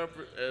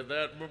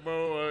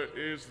Momoa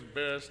is the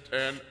best,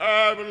 and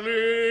I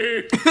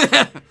believe.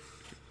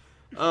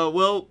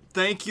 Well,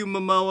 thank you,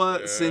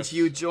 Momoa. Yes. Since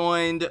you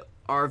joined,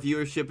 our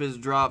viewership has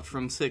dropped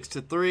from 6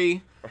 to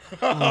 3.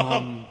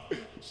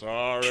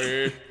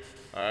 Sorry,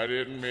 I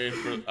didn't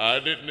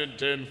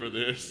intend for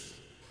this.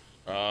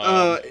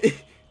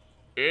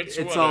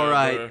 It's all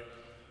right.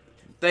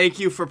 Thank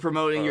you for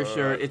promoting your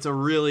shirt. It's a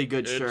really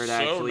good shirt,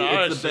 actually. So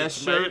nice. It's the best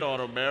it's shirt. made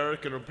on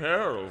American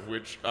Apparel,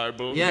 which I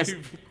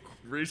believe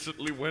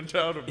recently went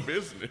out of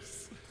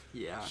business.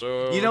 Yeah.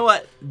 So, you know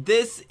what?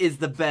 This is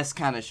the best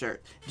kind of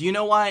shirt. Do you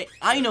know why?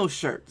 I know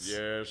shirts.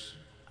 Yes.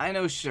 I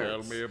know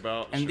shirts. Tell me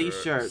about and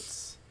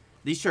shirts.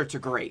 These shirts are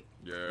great.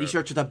 Yeah. These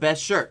shirts are the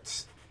best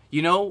shirts.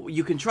 You know,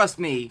 you can trust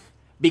me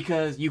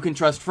because you can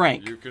trust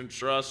Frank. You can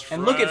trust Frank.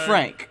 And look at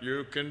Frank.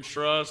 You can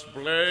trust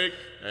Blake,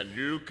 and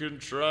you can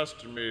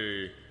trust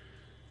me.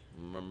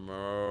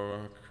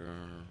 America.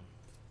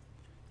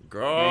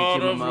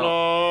 God of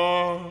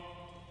law,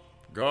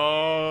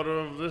 God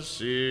of the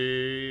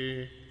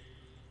sea,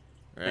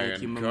 and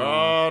you,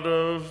 God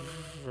of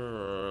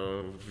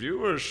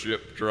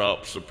viewership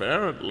drops,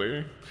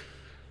 apparently.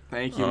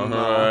 Thank you, All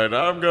Momoa. right,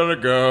 I'm gonna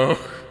go.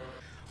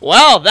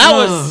 Wow, that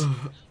was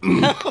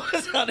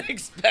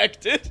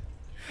unexpected.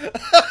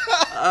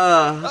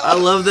 I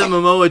love that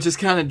Momoa just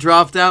kind of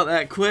dropped out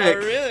that quick.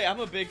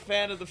 I'm a big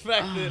fan of the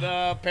fact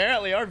that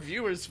apparently our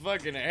viewers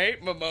fucking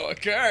hate Momoa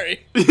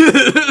Curry.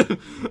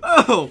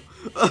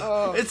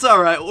 It's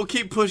all right. We'll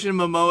keep pushing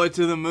Momoa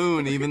to the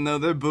moon, even though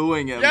they're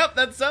booing him. Yep,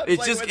 that sounds It's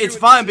like just, what it's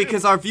you would fine do.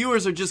 because our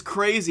viewers are just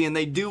crazy and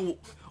they do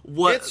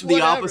It's the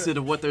whatever. opposite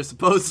of what they're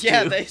supposed to.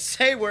 Yeah, they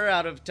say we're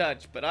out of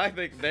touch, but I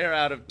think they're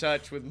out of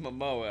touch with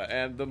Momoa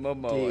and the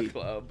Momoa Deep.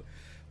 Club.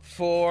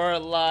 For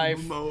life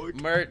Momoa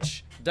Club.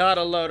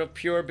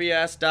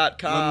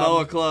 merch.aloadofpurebs.com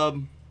Momoa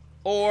Club.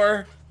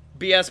 or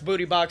BS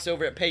Booty Box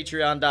over at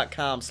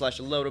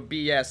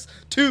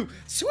patreon.com/aloadofbs2.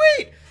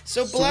 Sweet!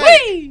 So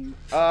Blake,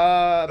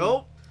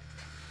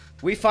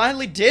 we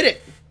finally did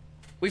it.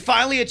 We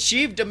finally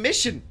achieved a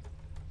mission.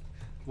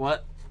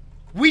 What?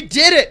 We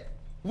did it.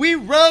 We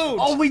rode.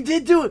 Oh, we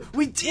did do it.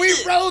 We did. We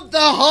rode the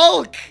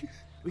Hulk.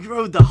 We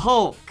rode the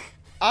Hulk.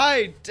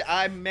 I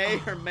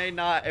may or may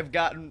not have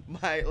gotten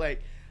I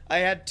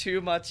had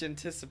too much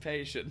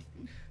anticipation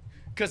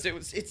because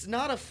it's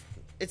not a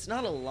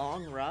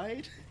long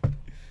ride.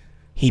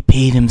 He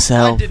peed I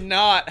himself. did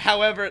not.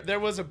 However,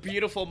 there was a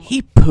beautiful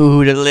He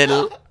pooed a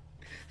little.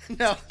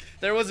 no,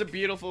 there was a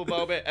beautiful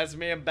moment as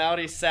me and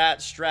Bowdy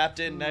sat strapped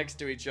in next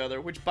to each other,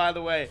 which, by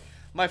the way,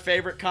 my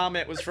favorite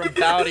comment was from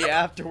Bowdy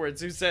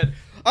afterwards, who said,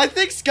 I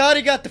think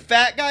Scotty got the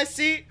fat guy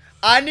seat.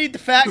 I need the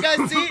fat guy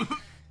seat.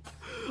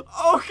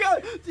 Oh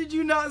god! Did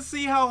you not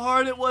see how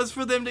hard it was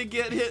for them to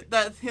get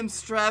him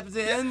strapped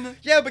in?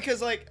 Yeah,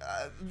 because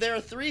there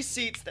are 3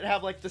 seats that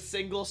have the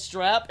single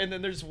strap, and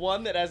then there's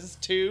one that has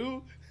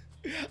 2.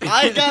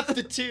 I got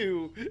the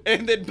 2,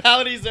 and then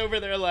Bowdy's over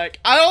there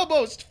I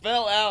almost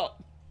fell out.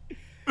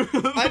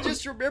 I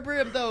just remember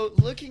him though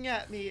looking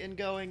at me and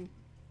going,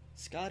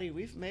 Scotty,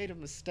 we've made a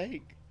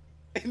mistake,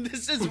 and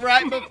this is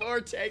right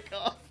before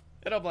takeoff.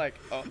 And I'm like,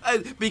 oh.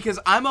 Because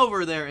I'm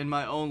over there in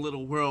my own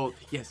little world.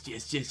 Yes.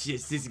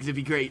 This is gonna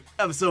be great.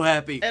 I'm so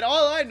happy. And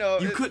all I know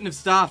You is, couldn't have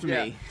stopped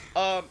me.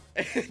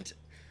 And,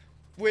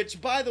 which,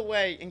 by the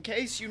way, in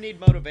case you need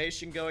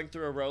motivation going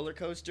through a roller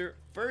coaster,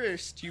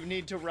 first you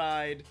need to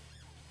ride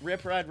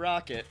Rip Ride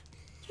Rocket.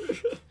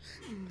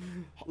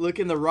 Look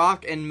in the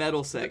rock and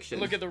metal section.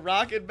 Look at the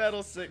rock and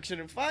metal section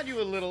and find you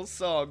a little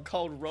song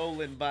called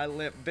Rollin' by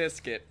Limp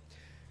Bizkit.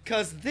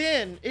 Cause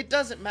then it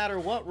doesn't matter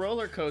what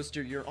roller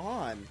coaster you're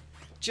on.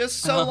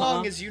 Just so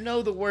long as you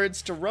know the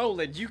words to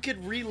Rollin', you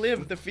can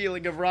relive the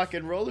feeling of rock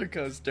and roller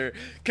coaster.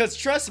 Cause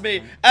trust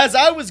me, as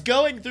I was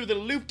going through the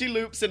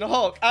loop-de-loops in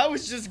Hulk, I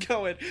was just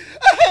going,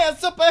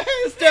 hands up,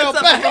 hands down,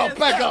 back up,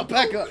 back up,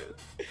 back up.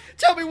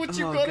 Tell me what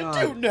you're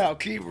gonna do now.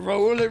 Keep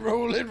rolling,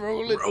 rolling,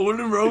 rolling.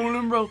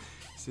 Rolling.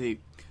 See,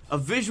 a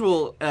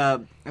visual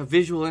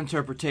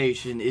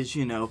interpretation is,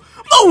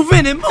 move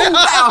in and move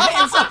out,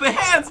 hands up and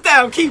hands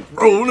down, keep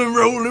rolling.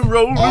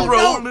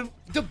 No.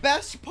 The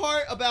best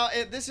part about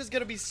it, this is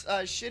going to be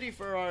shitty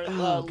for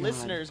our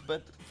listeners,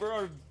 but for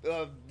our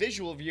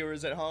visual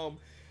viewers at home,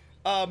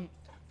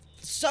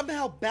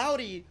 somehow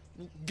Bowdy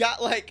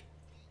got,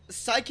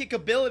 psychic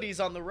abilities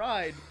on the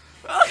ride.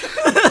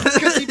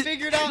 Because he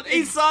figured out...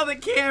 He saw the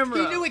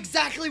camera. He knew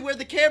exactly where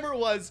the camera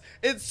was.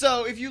 And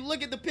so, if you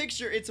look at the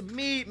picture, it's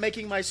me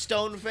making my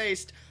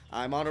stone-faced,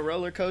 I'm on a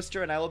roller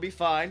coaster and I will be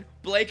fine.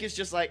 Blake is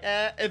just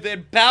and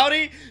then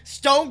Bowdy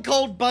stone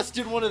cold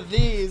busted one of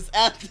these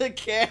at the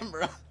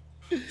camera.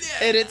 Yeah.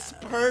 And it's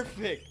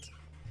perfect.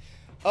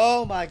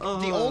 Oh my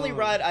god. The Oh. only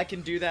ride I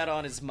can do that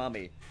on is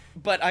Mummy.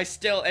 But I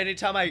still,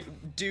 anytime I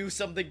do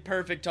something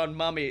perfect on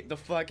Mummy, the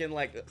fucking,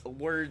 like,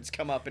 words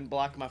come up and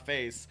block my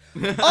face.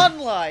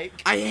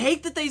 Unlike I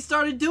hate that they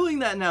started doing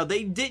that now.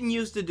 They didn't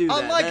used to do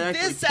that. Unlike That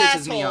actually this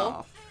pisses me asshole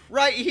off.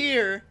 right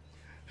here,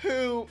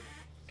 who,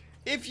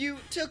 if you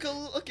took a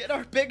look at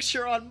our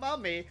picture on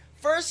Mummy,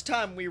 first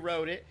time we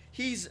wrote it,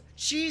 he's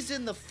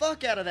cheesing the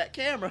fuck out of that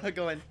camera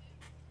going,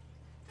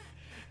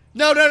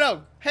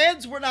 no,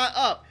 hands were not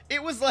up.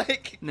 It was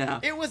like,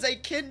 No. it was a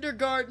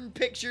kindergarten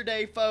picture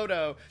day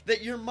photo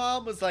that your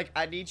mom was like,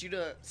 I need you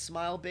to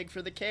smile big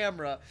for the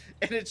camera,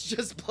 and it's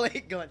just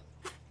Blake going,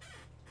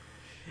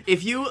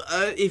 If you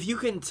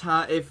can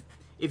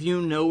if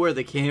you know where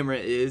the camera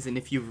is and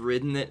if you've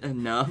ridden it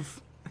enough,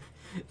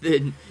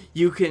 then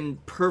you can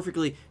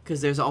perfectly,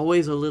 because there's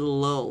always a little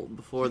lull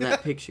before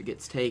that picture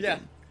gets taken. yeah.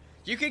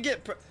 You can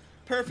get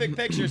perfect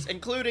pictures,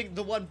 including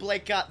the one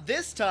Blake got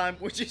this time,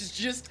 which is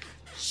just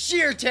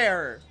sheer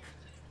terror.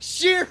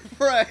 Sheer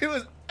fright. It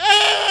was.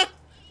 Ah!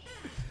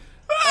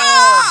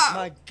 Oh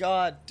my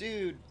god,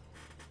 dude.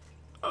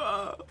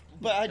 But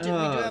we do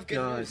Oh, have good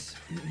God. news.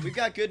 We've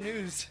got good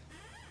news.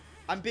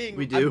 I'm being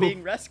We do?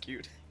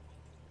 rescued.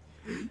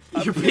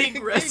 You're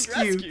being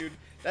rescued.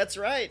 That's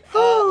right.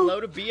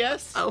 Load of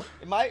BS. Oh.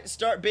 It might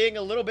start being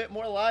a little bit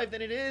more live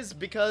than it is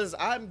because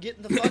I'm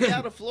getting the fuck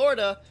out of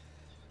Florida.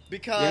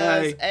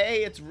 Because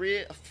Yay. it's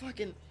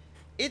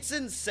it's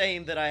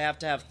insane that I have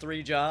to have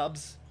 3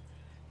 jobs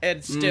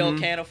and still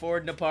can't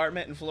afford an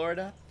apartment in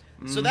Florida.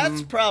 So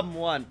that's problem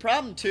 1.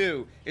 Problem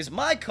 2 is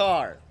my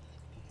car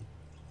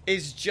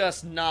is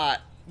just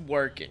not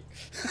working.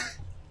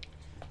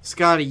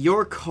 Scotty,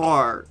 your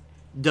car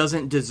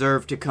doesn't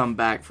deserve to come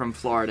back from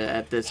Florida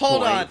at this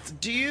Hold point. on.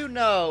 Do you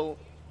know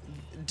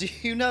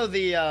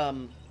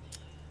the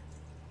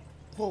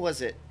what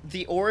was it?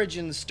 The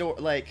origin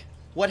story, like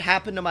what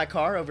happened to my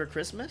car over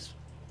Christmas?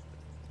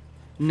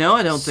 No,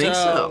 I don't think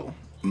so.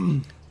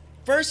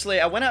 Firstly,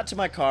 I went out to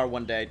my car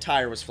one day,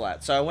 tire was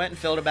flat. So I went and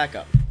filled it back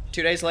up.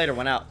 2 days later,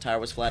 went out, tire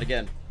was flat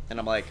again. And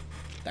I'm like,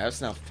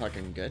 that's not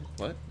fucking good.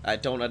 What? I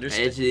don't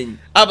understand.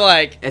 I'm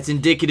like, That's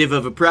indicative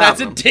of a problem.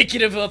 that's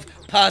indicative of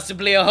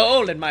possibly a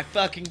hole in my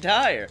fucking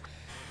tire.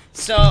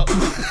 So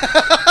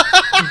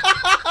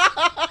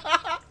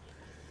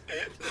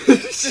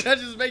did I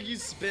just make you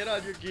spit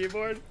on your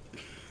keyboard?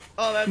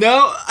 Oh, that's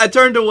No, I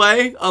turned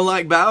away,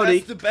 unlike Bowdy.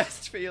 That's the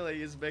best feeling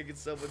is making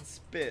someone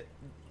spit.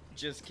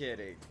 Just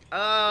kidding.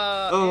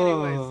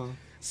 Anyways, Oh.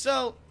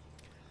 so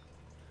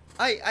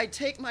I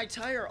take my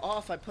tire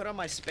off. I put on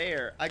my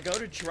spare. I go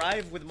to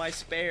drive with my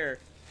spare.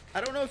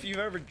 I don't know if you've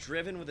ever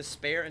driven with a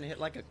spare and hit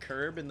like a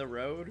curb in the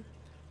road.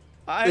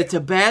 It's a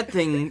bad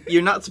thing.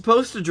 You're not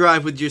supposed to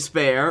drive with your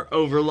spare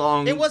over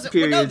long It wasn't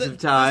periods of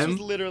time. This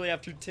was literally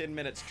after 10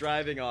 minutes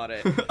driving on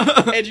it,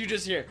 and you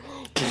just hear.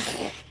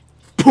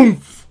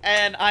 Poof!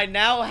 And I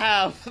now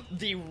have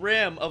the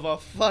rim of a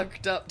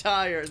fucked up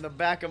tire in the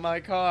back of my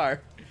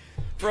car.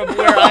 From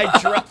where I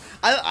drove,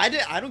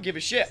 I don't give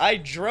a shit. I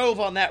drove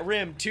on that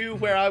rim to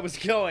where I was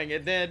going,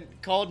 and then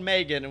called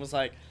Megan and was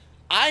like,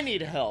 "I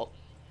need help."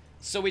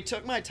 So we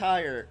took my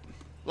tire,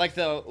 like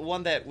the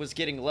one that was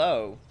getting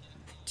low,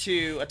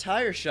 to a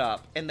tire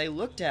shop, and they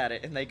looked at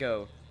it and they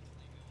go,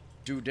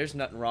 "Dude, there's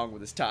nothing wrong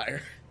with this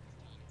tire."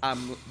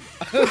 I'm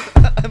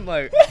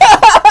like,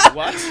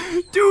 what?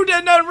 Dude,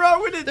 there's nothing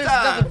wrong with it. There's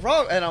nothing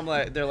wrong. And I'm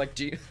like, they're like,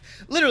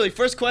 literally,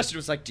 first question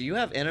was like, do you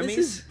have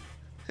enemies?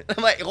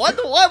 I'm like,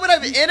 why would I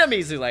have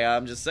enemies? He's like,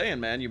 I'm just saying,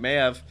 man, you may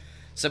have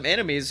some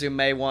enemies who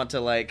may want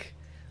to, like,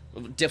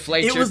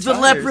 deflate your It was the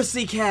tires.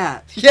 leprosy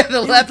cat. Yeah,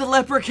 the It was the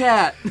leper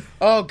cat.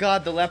 Oh,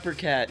 God, the leper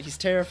cat. He's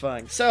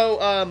terrifying.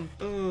 So,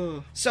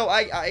 so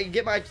I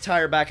get my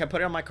tire back. I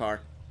put it on my car.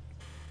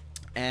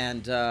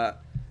 And,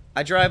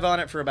 I drive on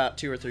it for about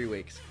 2 or 3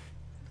 weeks.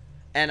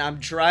 And I'm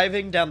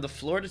driving down the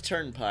Florida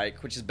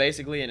Turnpike, which is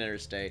basically an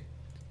interstate.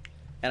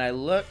 And I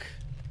look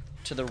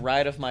to the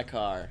right of my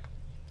car.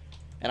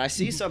 And I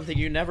see something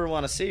you never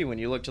want to see when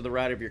you look to the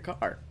right of your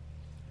car.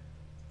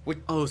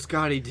 Oh,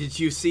 Scotty, did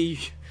you see?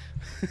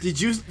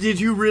 Did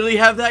you really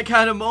have that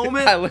kind of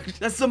moment? I looked-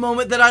 That's the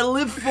moment that I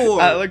live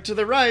for. I look to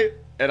the right,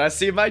 and I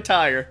see my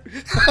tire.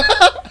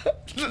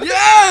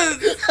 Yes!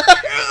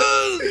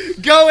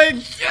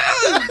 Going.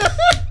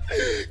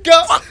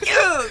 Go.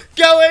 Yeah!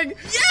 Going.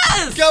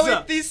 Yes!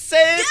 Going the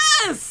same.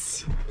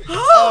 Yes!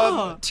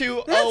 Oh,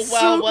 To that's oh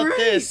wow, so what great.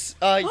 this?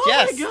 Oh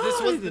Yes, my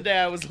this was God. the day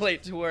I was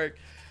late to work.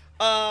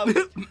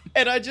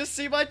 And I just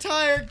see my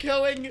tire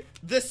going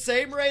the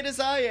same rate as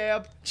I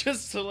am,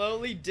 just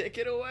slowly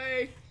dicking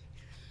away.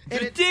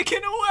 And it,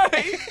 dicking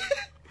away.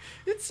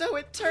 and so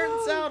it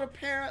turns out,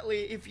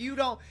 apparently, if you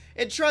don't,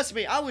 and trust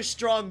me, I was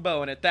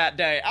strongbow in it that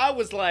day. I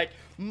was like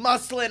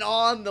muscling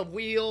on the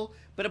wheel,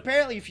 but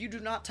apparently, if you do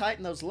not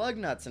tighten those lug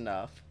nuts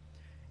enough,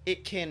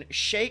 it can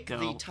shake the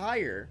No.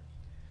 tire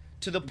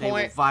to the They will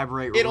point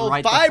vibrate it'll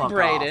right the fuck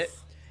vibrate off. it,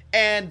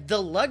 and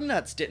the lug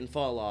nuts didn't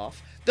fall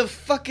off. The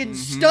fucking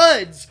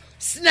studs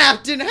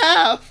snapped in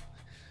half.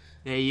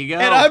 There you go.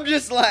 And I'm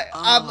just like,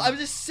 Oh. I'm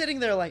just sitting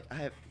there like,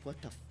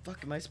 what the fuck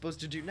am I supposed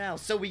to do now?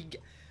 So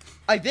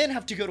I then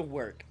have to go to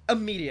work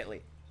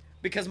immediately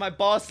because my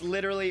boss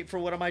literally, for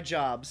one of my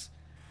jobs,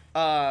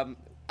 one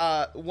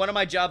of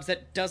my jobs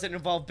that doesn't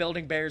involve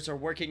building bears or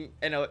working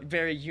in a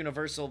very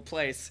universal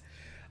place,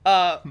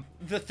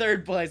 the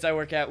third place I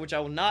work at, which I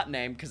will not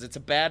name because it's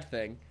a bad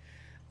thing,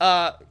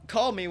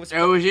 called me.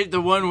 Oh, is it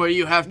the one where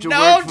you have to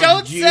no, work for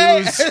don't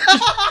Jews? say.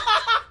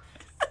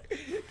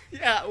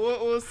 Yeah,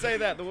 we'll say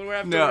that. The one where I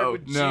have to work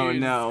with Jews.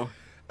 No.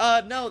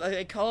 No,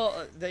 they call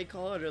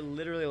it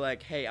literally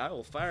like, hey, I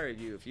will fire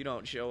you if you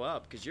don't show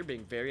up because you're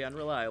being very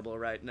unreliable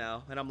right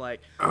now. And I'm like,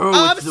 Oh,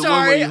 I'm it's the sorry.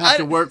 one where you have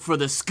to work for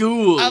the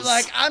schools. I'm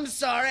like, I'm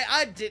sorry,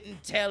 I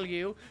didn't tell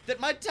you that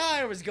my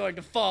tire was going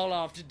to fall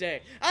off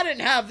today. I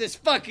didn't have this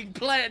fucking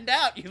planned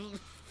out, you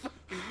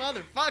fucking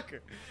motherfucker.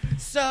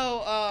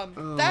 So,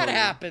 that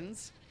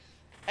happens.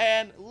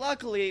 And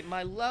luckily,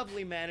 my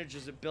lovely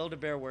managers at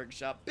Build-A-Bear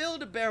Workshop,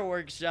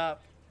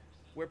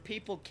 where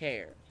people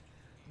care.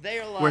 They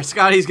are like, where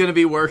Scotty's gonna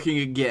be working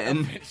again.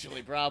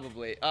 eventually,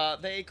 probably.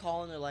 They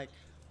call and they're like,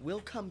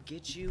 we'll come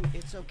get you.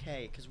 It's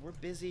okay, because we're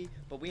busy,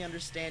 but we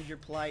understand your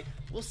plight.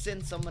 We'll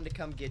send someone to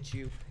come get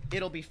you.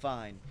 It'll be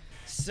fine.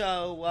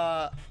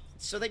 So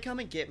they come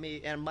and get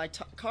me, and my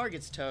car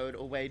gets towed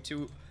away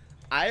to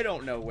I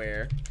don't know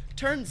where.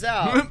 Turns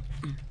out,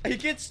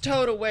 it gets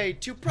towed away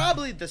to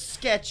probably the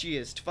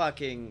sketchiest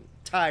fucking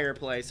tire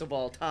place of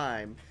all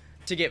time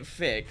to get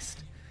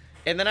fixed.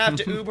 And then I have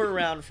to Uber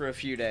around for a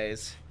few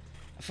days.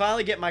 I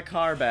finally get my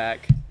car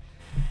back.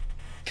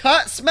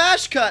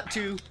 Smash cut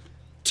to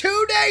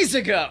 2 days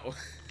ago.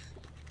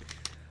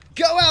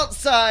 Go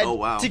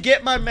outside to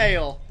get my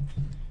mail.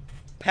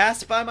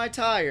 Pass by my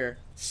tire.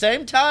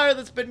 Same tire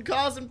that's been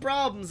causing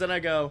problems. And I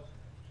go,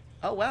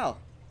 oh, wow.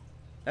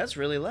 That's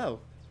really low.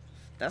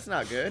 That's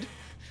not good.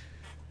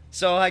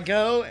 So I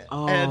go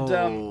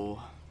and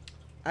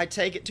I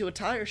take it to a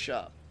tire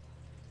shop.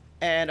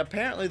 And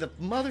apparently the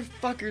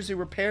motherfuckers who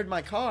repaired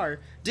my car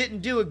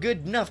didn't do a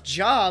good enough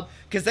job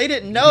because they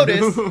didn't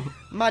notice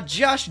my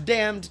Josh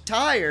damned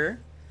tire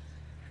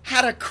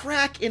had a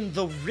crack in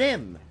the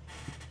rim.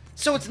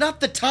 So it's not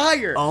the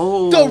tire.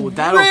 Oh,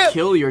 that'll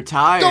kill your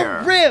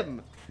tire. The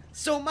rim.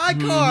 So my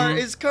car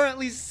is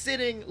currently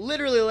sitting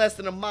literally less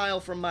than a mile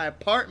from my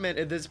apartment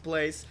at this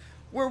place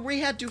where we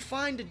had to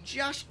find a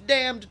Josh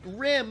damned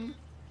rim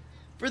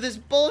for this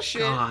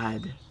bullshit.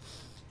 God.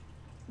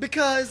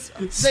 Because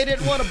they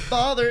didn't want to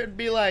bother and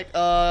be like,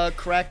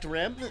 cracked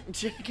rim,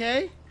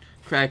 JK?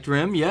 Cracked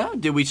rim, yeah.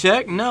 Did we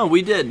check? No,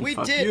 we didn't. We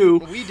Fuck didn't. You.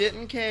 We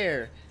didn't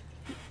care.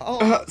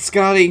 Oh.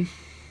 Scotty,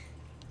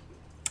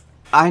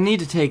 I need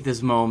to take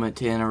this moment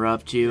to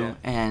interrupt you,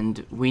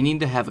 and we need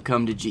to have a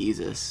come to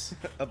Jesus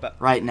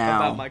right now.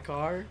 About my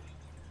car?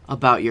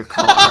 About your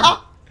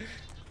car.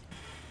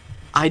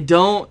 I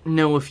don't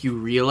know if you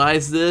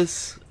realize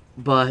this,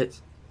 but,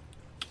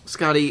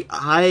 Scotty,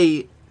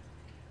 I,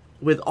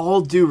 with all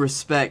due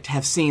respect,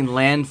 have seen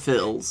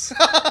landfills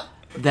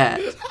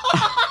that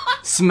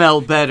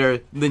smell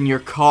better than your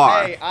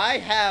car. Hey, I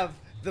have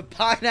the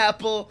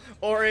pineapple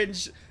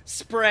orange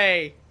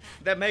spray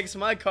that makes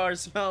my car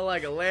smell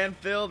like a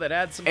landfill that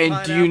had some pineapple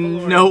orange. And do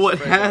you know what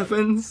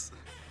happens?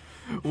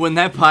 When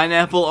that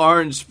pineapple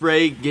orange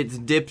spray gets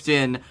dipped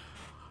in,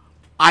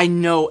 I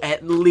know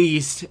at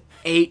least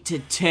 8 to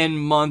 10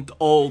 month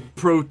old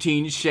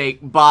protein shake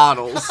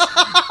bottles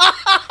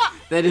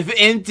that have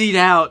emptied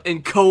out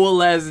and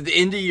coalesced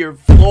into your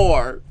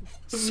floor.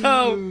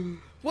 So,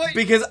 what?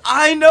 Because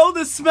I know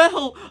the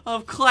smell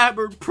of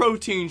clabbered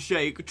protein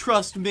shake,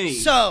 trust me.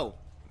 So,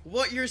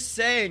 what you're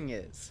saying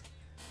is,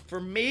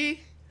 for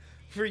me,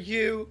 for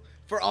you,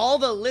 for all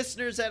the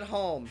listeners at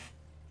home,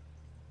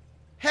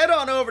 head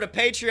on over to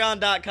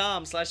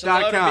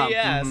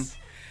patreon.com/AloadofBS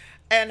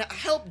and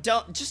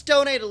just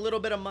donate a little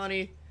bit of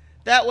money.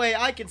 That way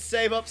I can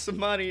save up some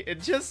money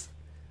and just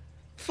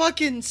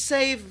fucking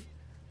save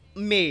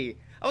me.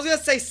 I was going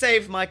to say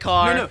save my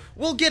car. No.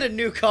 We'll get a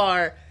new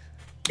car.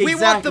 Exactly. We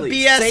want the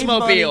BS Save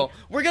mobile. money.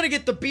 We're going to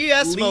get the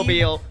BS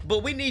mobile,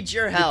 but we need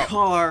your help. The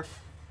car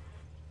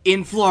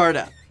in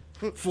Florida.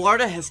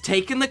 Florida has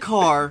taken the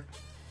car.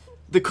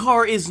 The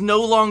car is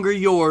no longer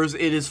yours.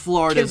 It is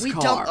Florida's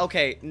car.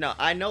 Okay, no,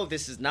 I know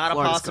this is not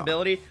Florida's a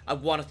possibility. Car. I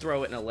want to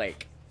throw it in a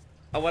lake.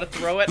 I want to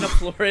throw it in a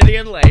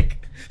Floridian lake.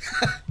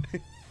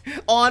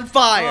 On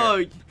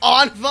fire.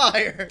 On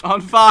fire.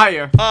 On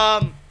fire.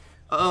 But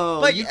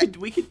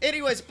we could.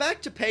 Anyways,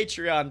 back to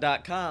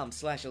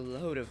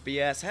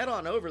patreon.com/AloadofBS. Head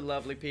on over,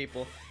 lovely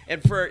people.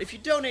 And if you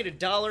donate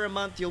 $1 a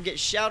month, you'll get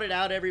shouted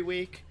out every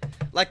week.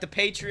 Like the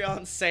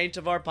Patreon saint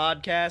of our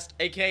podcast,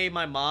 aka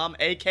my mom,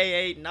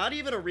 aka not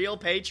even a real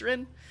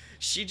patron.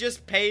 She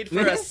just paid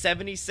for a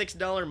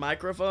 $76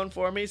 microphone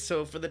for me,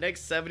 so for the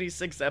next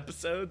 76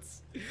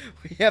 episodes,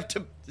 we have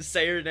to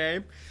say her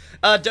name.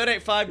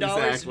 Donate $5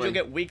 and you'll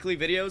get weekly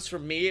videos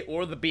from me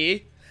or the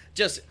bee,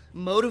 just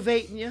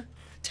motivating you,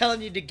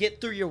 telling you to get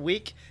through your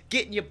week,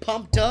 getting you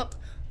pumped up.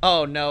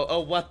 Oh no,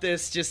 what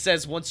this just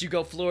says, once you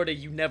go Florida,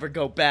 you never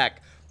go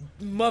back.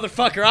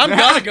 Motherfucker, I'm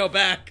gonna go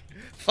back.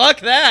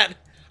 Fuck that.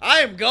 I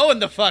am going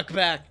the fuck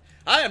back.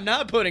 I am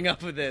not putting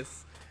up with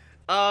this.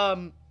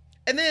 And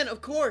then,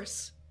 of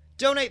course,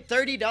 donate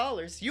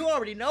 $30. You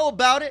already know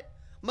about it.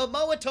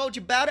 Momoa told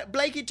you about it.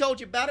 Blakey told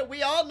you about it.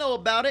 We all know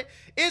about it.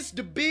 It's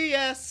the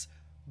BS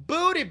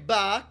Booty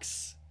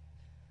Box.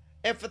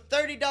 And for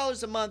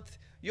 $30 a month,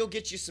 you'll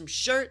get you some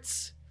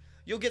shirts.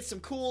 You'll get some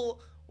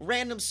cool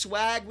random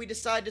swag we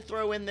decide to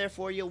throw in there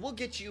for you. We'll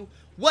get you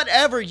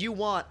whatever you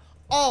want,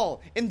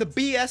 all in the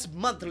BS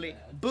Monthly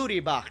Booty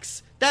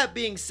Box. That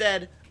being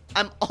said,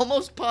 I'm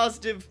almost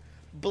positive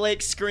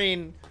Blake's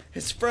screen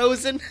is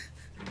frozen.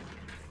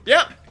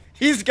 Yep,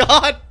 he's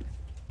gone.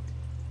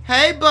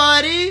 Hey,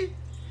 buddy.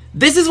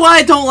 This is why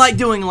I don't like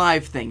doing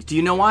live things. Do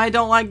you know why I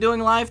don't like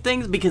doing live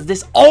things? Because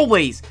this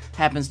always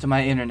happens to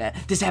my internet.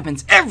 This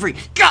happens every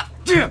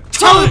goddamn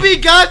time. Toby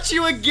got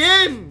you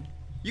again.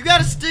 You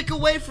gotta stick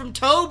away from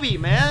Toby,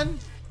 man.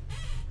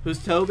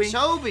 Who's Toby?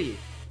 Toby.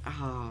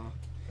 Oh,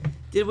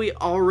 did we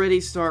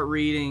already start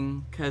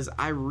reading? Because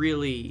I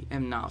really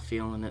am not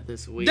feeling it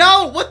this week.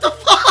 No, what the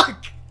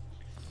fuck?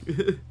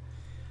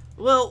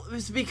 Well,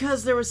 it's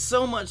because there was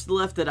so much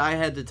left that I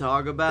had to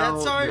talk about.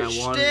 That's our that I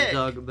wanted shtick. to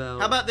talk about.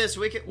 How about this?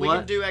 We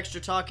can do extra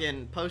talk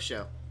in post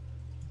show.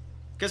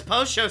 Because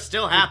post show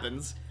still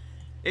happens.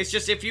 It's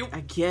just I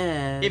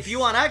guess. if you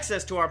want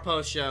access to our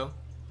post show,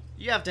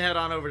 you have to head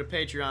on over to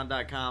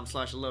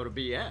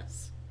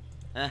patreon.com/a-load-of-BS.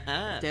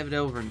 Have it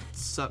over and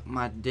suck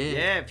my dick.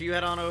 Yeah, if you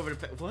head on over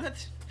to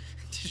what?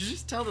 Did you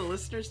just tell the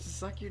listeners to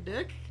suck your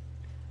dick?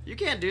 You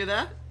can't do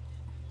that.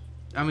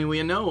 I mean,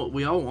 we know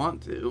we all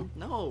want to,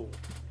 No.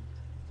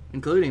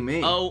 including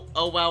me. Oh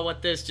wow,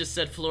 what this just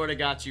said Florida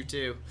got you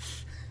too.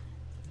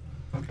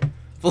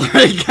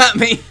 Florida got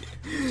me.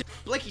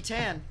 Blakey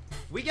Tan,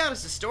 we got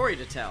us a story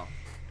to tell.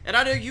 And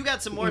I know you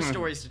got some more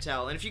stories to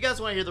tell. And if you guys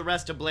want to hear the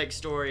rest of Blake's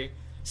story,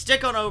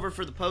 stick on over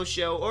for the post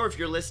show, or if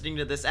you're listening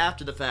to this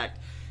after the fact,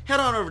 head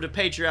on over to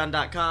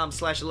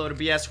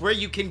patreon.com/a-load-of-BS, where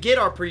you can get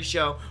our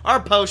pre-show, our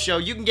post-show.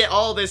 You can get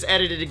all this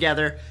edited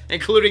together,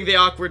 including the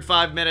awkward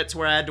 5 minutes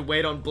where I had to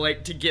wait on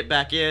Blake to get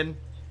back in.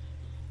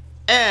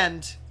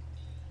 And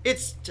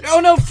it's...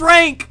 Oh no,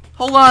 Frank!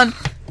 Hold on.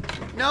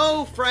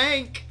 No,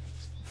 Frank!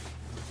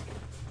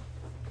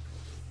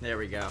 There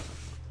we go.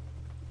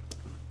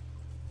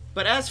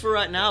 But as for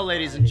right now,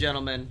 ladies and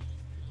gentlemen,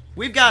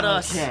 we've got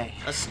us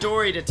a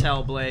story to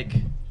tell, Blake.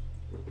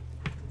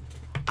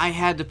 I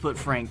had to put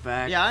Frank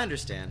back. Yeah, I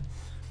understand.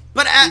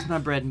 But He's my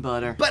bread and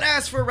butter. But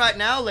as for right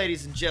now,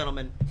 ladies and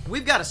gentlemen,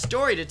 we've got a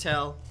story to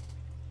tell.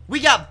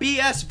 We got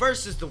BS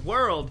versus the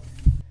world.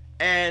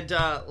 And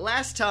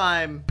last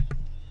time,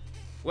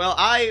 well,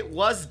 I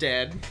was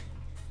dead.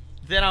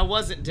 Then I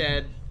wasn't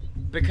dead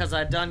because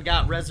I done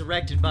got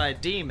resurrected by a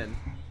demon.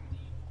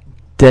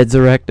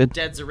 Dead-surrected.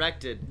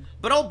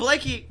 But old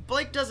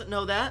Blake doesn't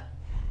know that.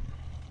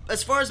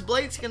 As far as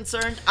Blake's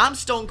concerned, I'm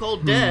stone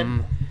cold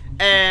dead.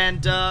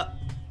 And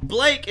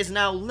Blake is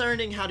now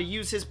learning how to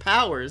use his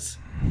powers.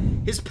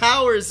 His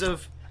powers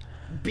of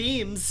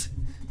beams.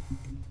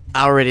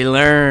 I already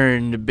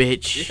learned,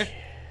 bitch.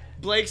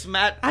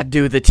 I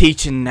do the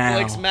teaching now.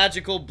 Blake's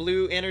magical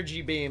blue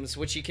energy beams,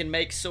 which he can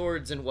make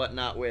swords and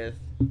whatnot with.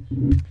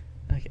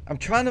 Okay, I'm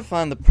trying to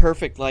find the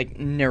perfect,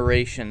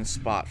 narration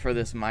spot for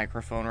this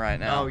microphone right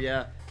now. Oh,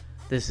 yeah.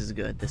 This is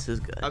good.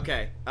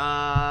 Okay.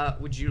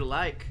 Would you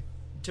like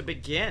to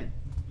begin?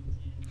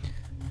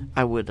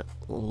 I would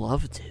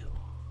love to.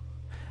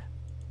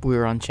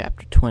 We're on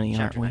chapter 20,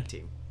 Chapter aren't we?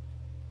 19.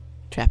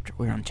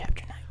 We're on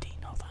chapter 19.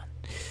 Hold on.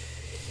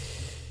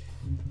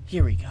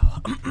 Here we go.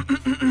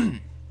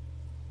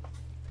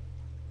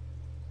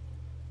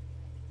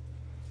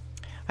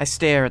 I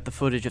stare at the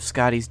footage of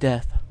Scotty's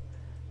death.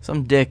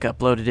 Some dick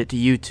uploaded it to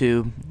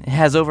YouTube. It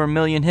has over 1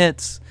 million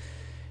hits.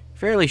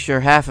 Fairly sure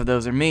half of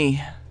those are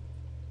me.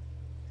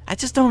 I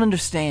just don't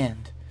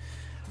understand.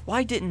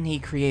 Why didn't he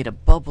create a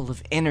bubble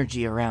of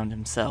energy around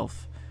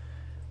himself?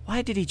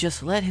 Why did he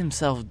just let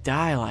himself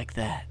die like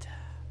that?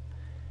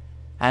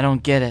 I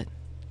don't get it,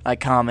 I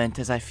comment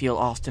as I feel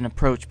Austin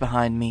approach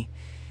behind me.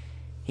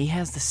 He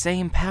has the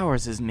same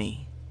powers as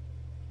me.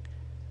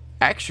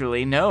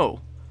 Actually,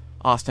 no,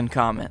 Austin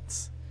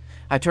comments.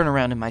 I turn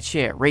around in my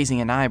chair, raising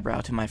an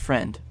eyebrow to my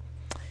friend.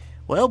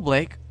 Well,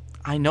 Blake,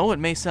 I know it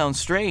may sound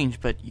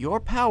strange, but your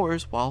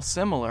powers, while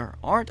similar,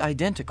 aren't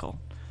identical.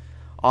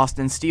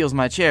 Austin steals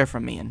my chair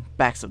from me and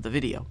backs up the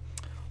video.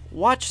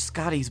 Watch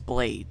Scotty's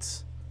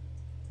blades.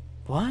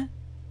 What?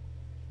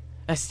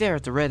 I stare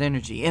at the red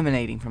energy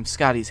emanating from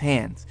Scotty's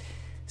hands,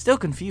 still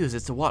confused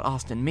as to what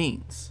Austin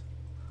means.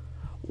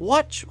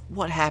 Watch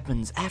what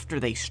happens after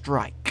they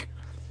strike.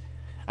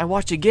 I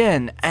watch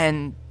again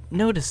and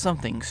notice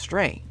something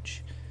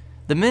strange.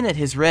 The minute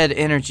his red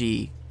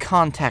energy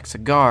contacts a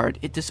guard,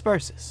 it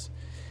disperses.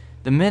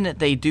 The minute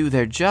they do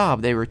their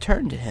job, they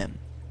return to him.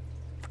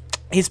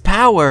 His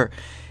power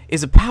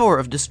is a power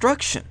of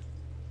destruction.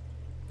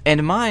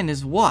 And mine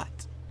is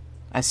what?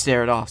 I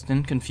stare at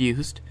Austin,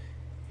 confused.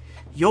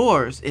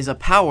 Yours is a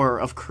power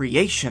of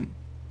creation.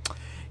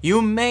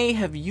 You may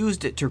have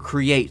used it to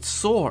create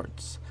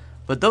swords,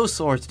 but those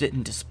swords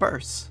didn't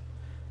disperse.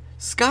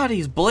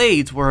 Scotty's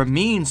blades were a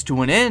means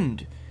to an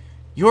end.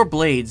 Your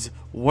blades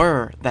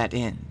were that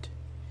end.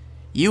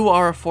 You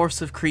are a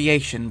force of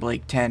creation,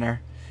 Blake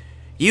Tanner.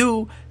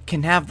 You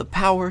can have the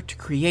power to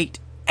create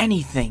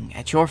anything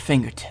at your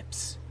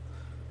fingertips.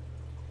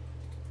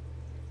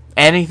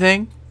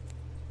 Anything?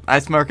 I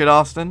smirk at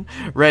Austin,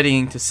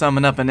 readying to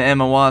summon up an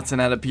Emma Watson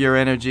out of pure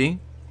energy,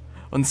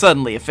 when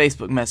suddenly a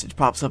Facebook message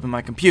pops up in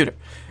my computer.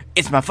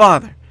 It's my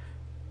father.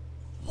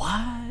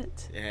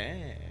 What?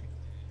 Yeah.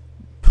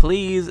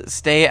 Please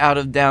stay out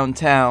of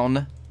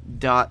downtown, ...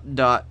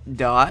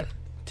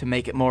 to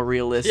make it more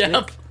realistic.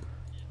 Yep.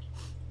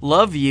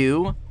 Love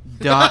you, ... All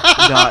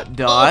the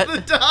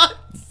dots.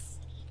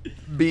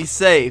 Be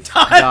safe, ...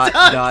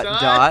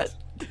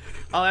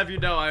 I'll have you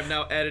know I'm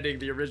now editing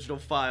the original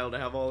file to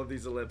have all of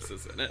these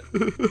ellipses in it.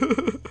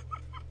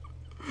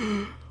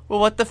 Well,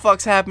 what the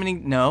fuck's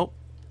happening? No.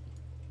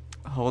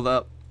 Hold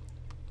up.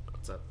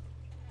 What's up?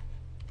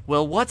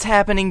 Well, what's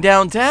happening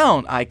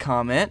downtown? I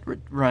comment,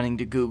 running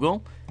to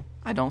Google.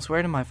 I don't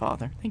swear to my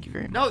father. Thank you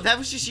very much. No, that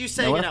was just you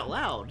saying No, it out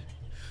loud.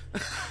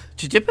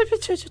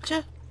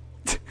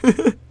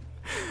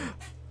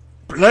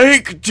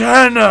 Blake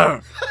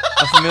Tanner!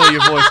 A familiar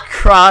voice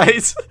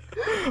cries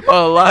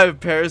on a live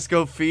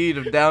Periscope feed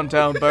of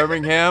downtown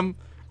Birmingham.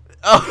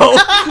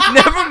 Oh,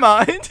 never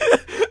mind.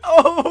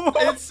 Oh.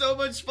 It's so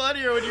much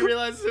funnier when you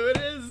realize who it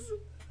is.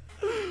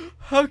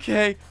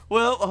 Okay,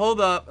 well,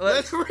 hold up.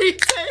 Let's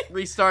retake.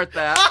 Restart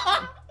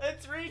that.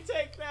 Let's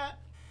retake that.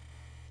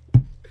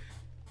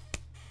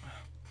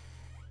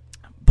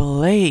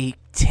 Blake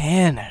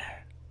Tanner.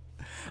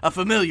 A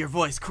familiar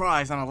voice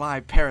cries on a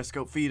live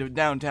Periscope feed of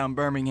downtown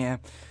Birmingham.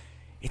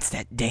 It's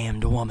that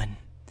damned woman.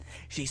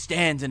 She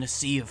stands in a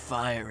sea of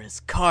fire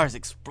as cars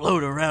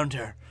explode around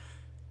her.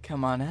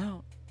 Come on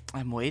out.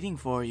 I'm waiting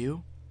for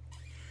you.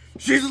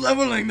 She's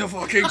leveling the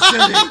fucking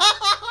city.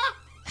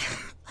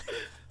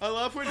 I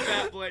love when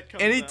Bat Blake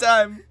comes out.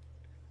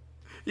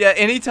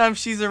 Anytime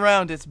she's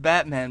around, it's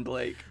Batman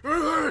Blake.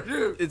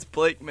 It's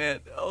Blake, man.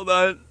 Hold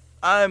on.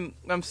 I'm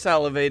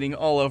salivating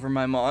all over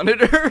my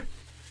monitor.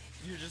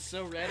 You're just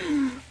so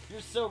ready.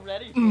 You're so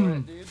ready for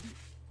it,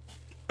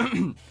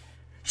 dude.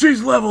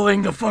 She's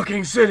leveling the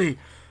fucking city.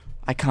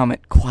 I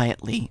comment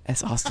quietly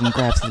as Austin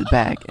grabs his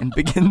bag and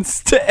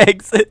begins to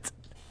exit.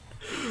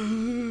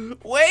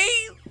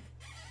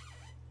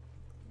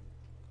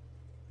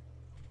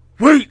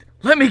 Wait,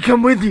 let me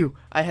come with you.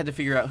 I had to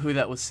figure out who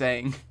that was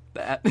saying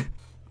that.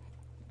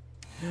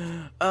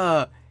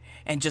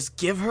 And just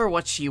give her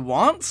what she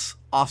wants?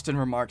 Austin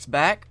remarks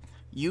back.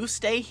 You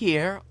stay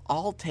here,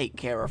 I'll take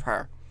care of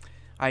her.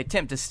 I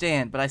attempt to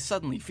stand, but I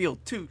suddenly feel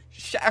two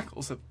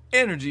shackles of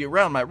energy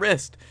around my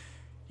wrist.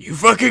 You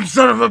fucking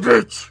son of a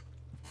bitch!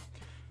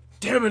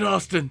 Damn it,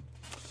 Austin!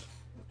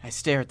 I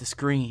stare at the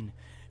screen,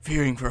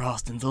 fearing for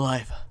Austin's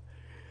life.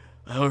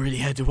 I already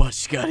had to watch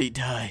Scotty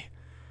die.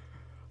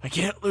 I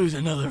can't lose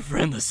another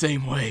friend the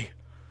same way.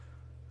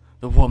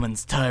 The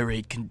woman's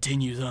tirade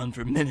continues on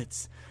for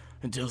minutes,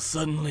 until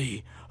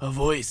suddenly a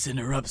voice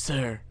interrupts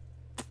her.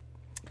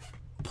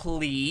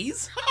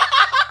 Please?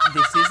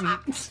 This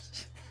isn't...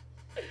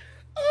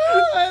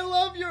 I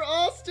love your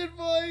Austin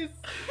voice.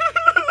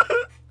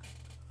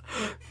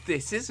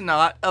 This is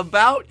not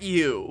about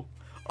you.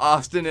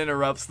 Austin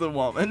interrupts the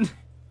woman.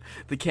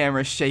 The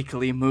camera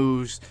shakily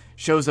moves,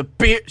 shows a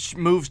beard,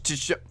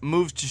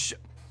 The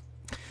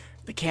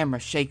camera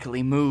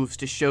shakily moves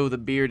to show the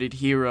bearded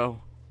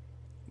hero.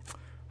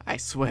 I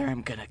swear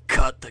I'm gonna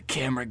cut the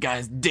camera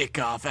guy's dick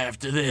off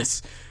after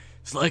this.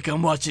 It's like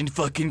I'm watching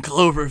fucking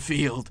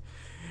Cloverfield.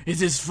 Is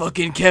this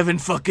fucking Kevin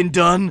fucking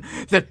Dunn?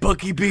 That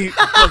Bucky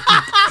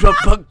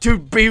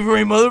Bucktooth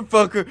Beavery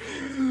motherfucker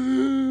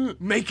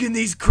making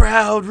these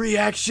crowd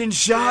reaction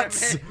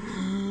shots?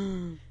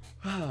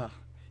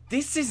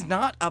 This is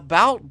not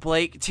about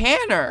Blake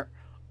Tanner,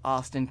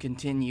 Austin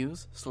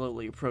continues,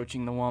 slowly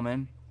approaching the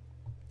woman.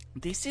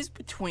 This is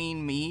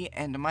between me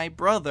and my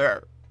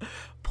brother.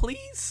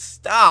 Please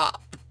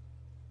stop.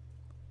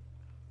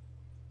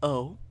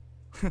 Oh.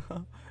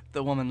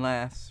 The woman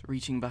laughs,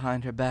 reaching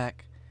behind her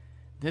back.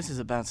 This is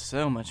about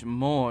so much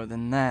more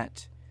than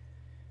that.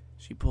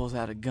 She pulls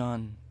out a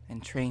gun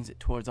and trains it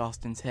towards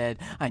Austin's head.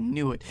 I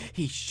knew it.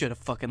 He should have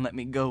fucking let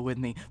me go with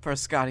me.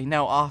 First Scotty,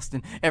 now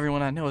Austin.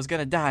 Everyone I know is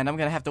gonna die and I'm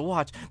gonna have to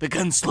watch. The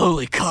gun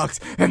slowly cocks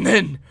and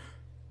then...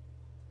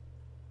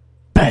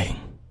 bang.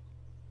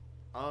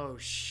 Oh,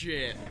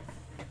 shit.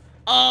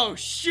 Oh,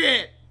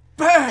 shit.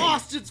 Bang!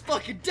 Austin's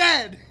fucking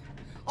dead.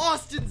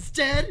 Austin's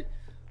dead.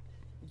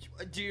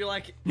 Do you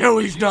like... No,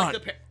 he's do you not.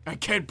 like the I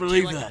can't do you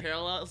believe like that. the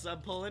parallels I'm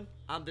pulling?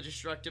 I'm the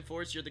destructive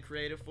force, you're the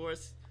creative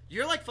force.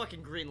 You're like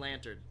fucking Green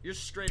Lantern. You're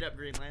straight up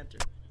Green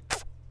Lantern.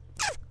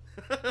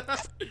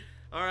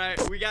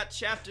 Alright, we got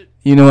chapter...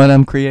 You know what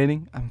I'm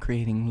creating? I'm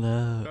creating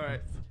love.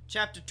 Alright,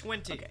 chapter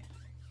 20. Okay.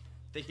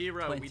 The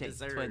hero we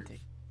deserve.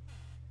 20.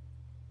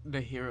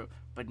 The hero,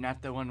 but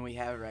not the one we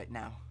have right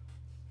now.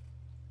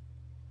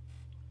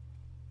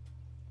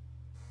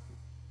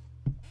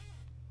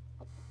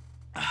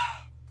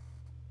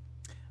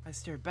 I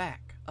stared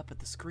back up at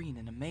the screen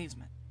in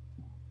amazement.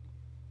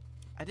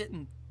 I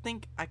didn't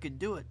think I could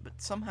do it,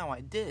 but somehow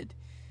I did.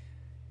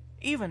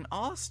 Even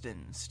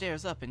Austin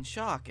stares up in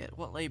shock at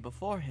what lay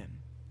before him.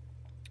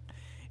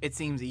 It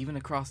seems even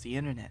across the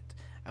internet,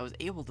 I was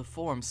able to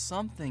form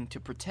something to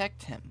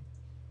protect him.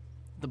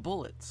 The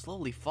bullet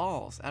slowly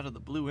falls out of the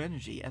blue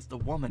energy as the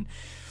woman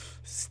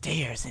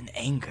stares in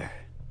anger.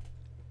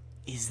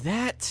 Is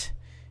that?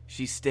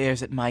 She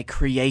stares at my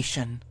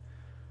creation.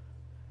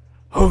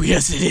 Oh,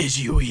 yes it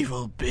is, you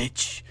evil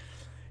bitch.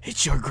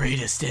 It's your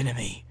greatest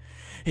enemy.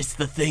 It's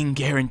the thing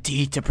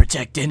guaranteed to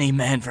protect any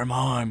man from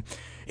harm.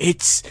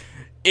 It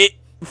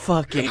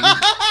fucking...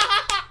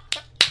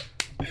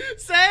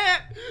 Say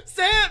it,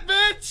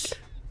 bitch!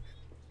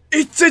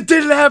 It's a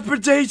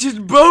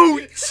dilapidated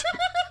boat!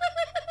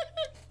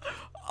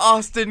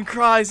 Austin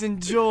cries in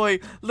joy,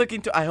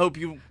 looking to... I hope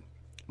you...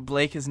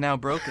 Blake is now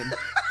broken.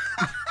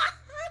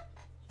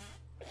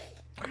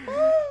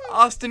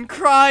 Austin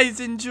cries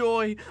in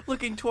joy,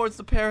 looking towards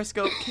the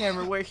periscope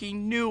camera where he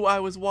knew I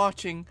was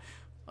watching.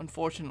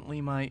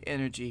 Unfortunately, my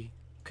energy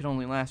could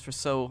only last for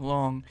so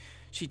long.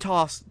 She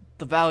tossed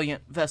the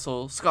valiant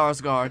vessel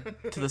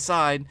Skarsgård to the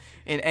side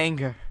in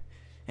anger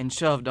and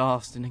shoved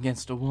Austin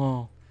against a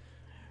wall,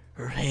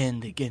 her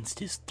hand against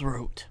his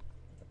throat.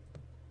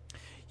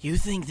 You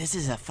think this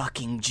is a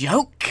fucking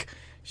joke?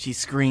 She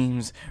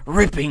screams,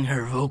 ripping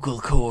her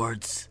vocal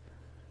cords.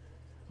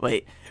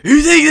 Wait,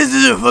 you think this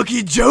is a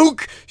fucking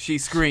joke? She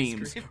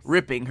screams,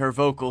 ripping her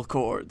vocal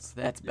cords.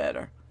 That's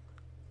better.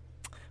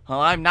 Well,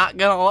 I'm not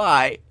gonna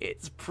lie,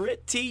 it's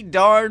pretty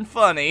darn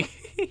funny.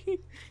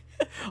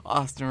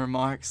 Austin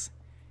remarks.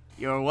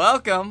 You're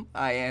welcome,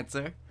 I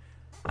answer.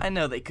 I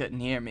know they couldn't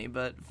hear me,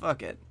 but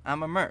fuck it,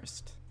 I'm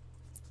immersed.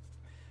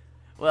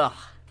 Well,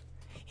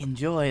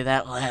 enjoy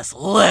that last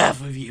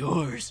laugh of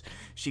yours.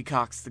 She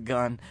cocks the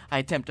gun. I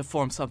attempt to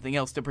form something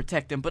else to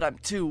protect him, but I'm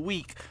too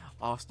weak.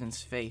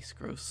 Austin's face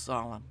grows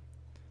solemn.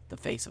 The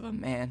face of a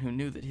man who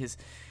knew that his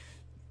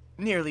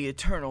nearly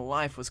eternal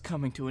life was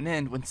coming to an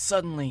end when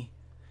suddenly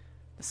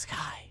the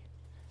sky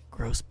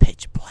grows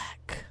pitch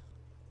black.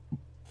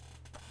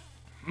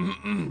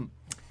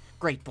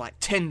 Great black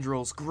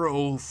tendrils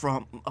grow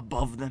from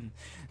above them,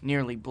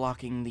 nearly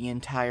blocking the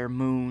entire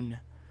moon.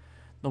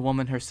 The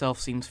woman herself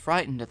seems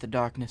frightened at the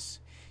darkness.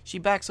 She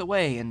backs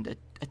away and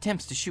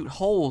attempts to shoot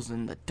holes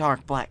in the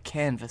dark black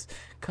canvas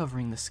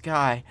covering the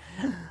sky.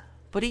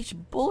 But each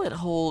bullet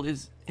hole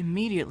is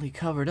immediately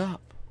covered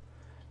up.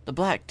 The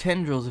black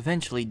tendrils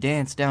eventually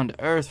dance down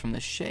to earth from the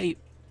shape.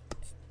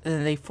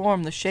 They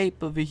form the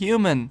shape of a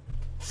human.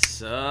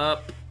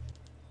 Sup?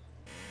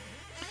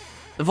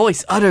 The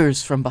voice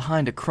utters from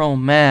behind a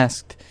chrome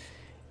mask.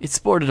 It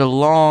sported a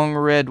long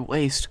red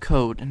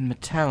waistcoat and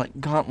metallic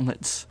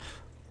gauntlets.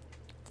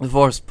 The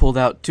voice pulled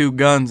out 2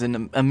 guns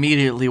and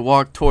immediately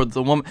walked towards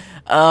the woman.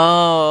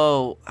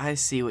 Oh, I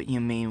see what you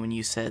mean when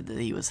you said that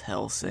he was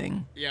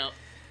Helsing. Yep.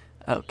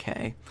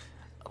 Okay.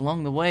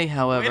 Along the way,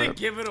 however... Way to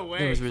give it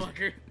away,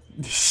 fucker.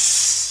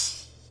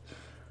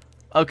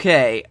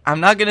 Okay, I'm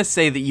not gonna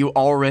say that you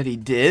already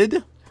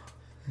did,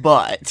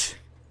 but...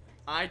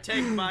 I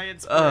take my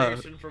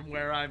inspiration from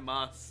where I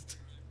must.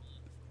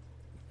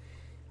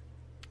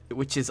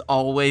 Which is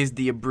always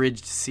the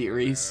abridged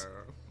series.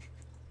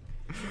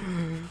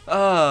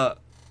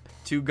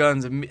 2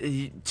 guns.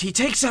 He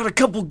takes out a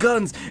couple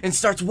guns and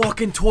starts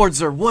walking towards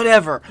her,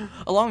 whatever.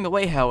 Along the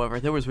way, however,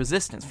 there was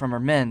resistance from her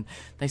men.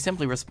 They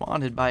simply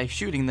responded by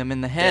shooting them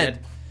in the head.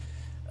 Dead.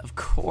 Of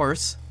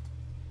course.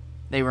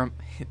 They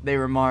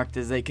remarked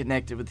as they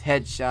connected with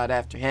headshot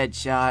after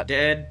headshot.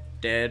 Dead.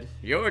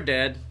 You're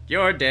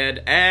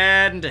dead.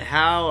 And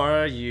how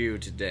are you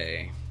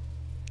today?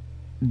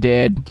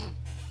 Dead.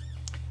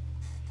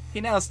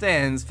 He now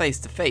stands face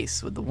to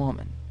face with the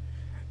woman.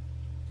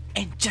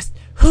 And just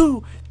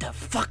who the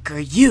fuck are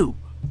you?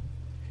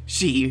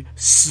 She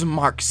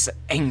smirks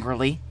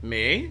angrily.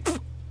 Me?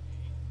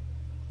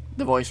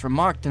 The voice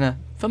remarked in a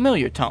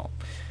familiar tone.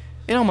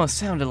 It almost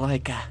sounded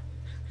like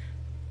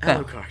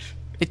Alucard.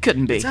 It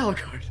couldn't be. It's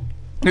Alucard.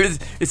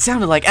 It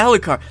sounded like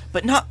Alucard,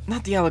 but not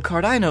the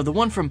Alucard I know, the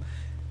one from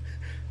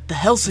the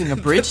Helsing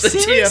Abridged the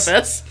series?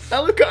 TFS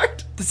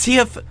Alucard? The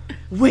TF...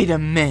 Wait a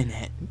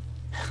minute.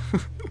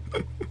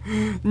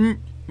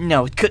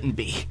 No, it couldn't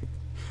be.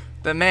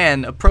 The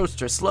man approached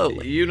her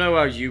slowly. You know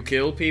how you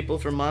kill people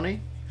for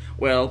money?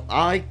 Well,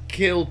 I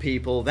kill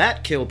people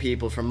that kill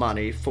people for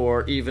money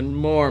for even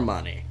more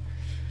money.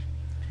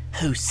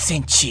 Who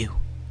sent you?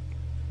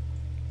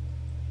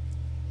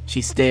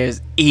 She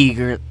stares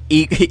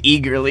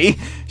eagerly.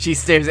 She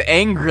stares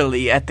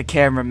angrily at the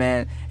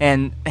cameraman,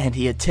 and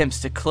he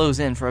attempts to close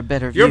in for a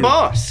better view. Your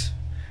boss.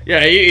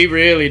 Yeah, he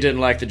really didn't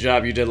like the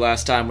job you did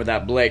last time with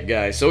that Blake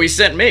guy, so he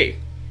sent me.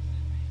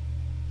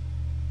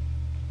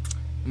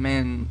 The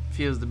man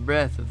feels the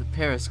breath of the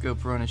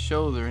periscoper on his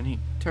shoulder, and he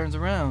turns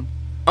around.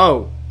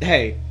 Oh,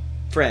 hey,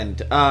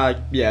 friend.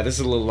 Yeah, this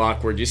is a little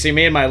awkward. You see,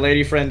 me and my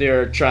lady friend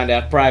here are trying to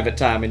have private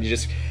time, and you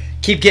just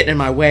keep getting in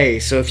my way,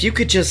 so if you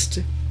could just...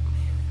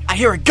 I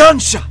hear a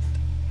gunshot!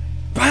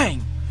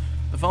 Bang!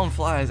 The phone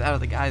flies out of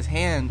the guy's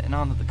hand and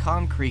onto the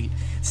concrete.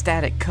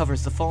 Static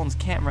covers the phone's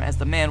camera as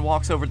the man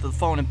walks over to the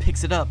phone and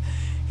picks it up.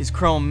 His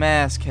chrome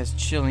mask has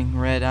chilling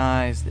red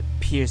eyes that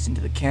pierce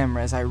into the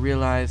camera as I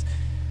realize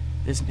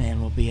this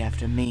man will be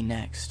after me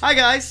next. Hi,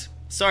 guys.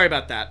 Sorry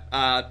about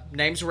that.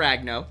 Name's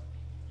Ragno.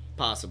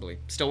 Possibly.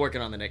 Still working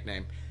on the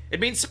nickname.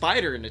 It means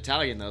spider in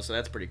Italian, though, so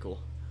that's pretty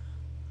cool.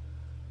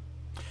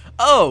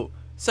 Oh,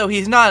 so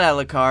he's not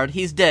Alucard,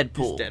 he's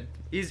Deadpool.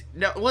 He's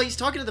dead. He's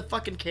talking to the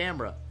fucking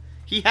camera.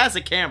 He has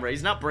a camera.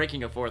 He's not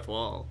breaking a fourth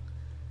wall.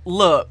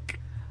 Look,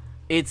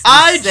 it's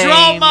I the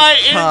draw same my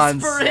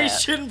concept.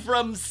 inspiration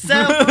from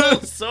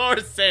several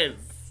sources.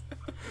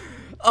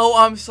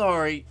 Oh, I'm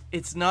sorry.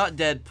 It's not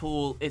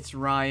Deadpool, it's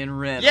Ryan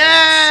Reynolds.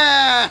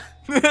 Yeah!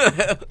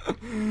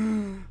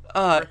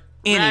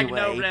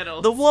 Anyway,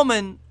 Reynolds. the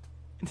woman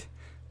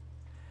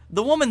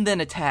then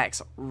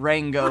attacks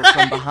Rango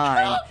from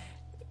behind.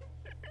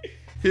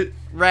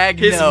 Ragno.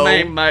 His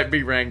name might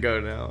be Rango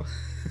now.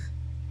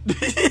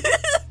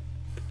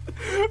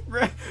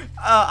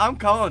 I'm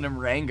calling him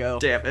Rango.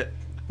 Damn it.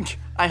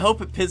 I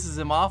hope it pisses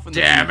him off. In the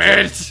Damn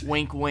future. it!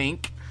 Wink,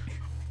 wink.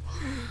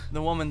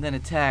 The woman then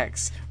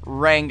attacks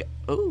Rango.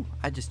 Ooh,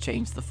 I just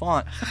changed the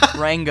font.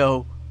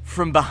 Rango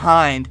from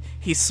behind.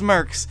 He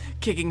smirks,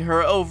 kicking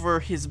her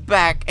over his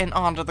back and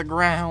onto the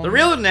ground. The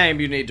real name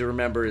you need to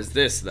remember is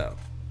this, though.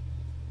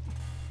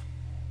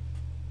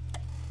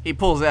 He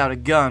pulls out a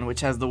gun,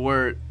 which has the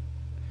word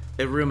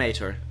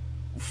Erumator.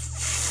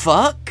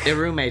 fuck.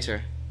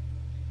 Erumator.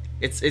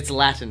 It's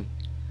Latin.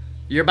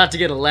 You're about to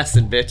get a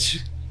lesson,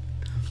 bitch.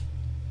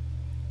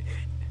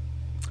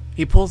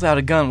 He pulls out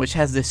a gun, which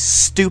has this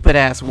stupid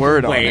ass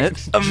word on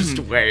it. Just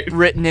wait.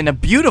 Written in a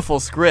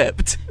beautiful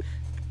script.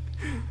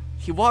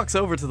 He walks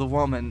over to the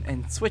woman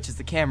and switches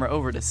the camera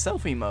over to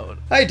selfie mode.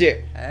 Hi,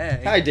 dear.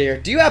 Hey. Hi, dear.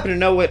 Do you happen to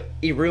know what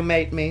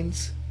Erumate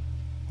means?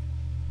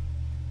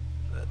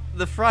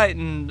 The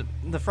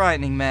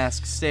frightening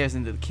mask stares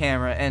into the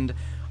camera, and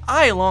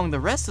I, along with the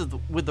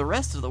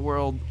rest of the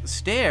world,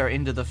 stare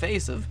into the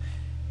face of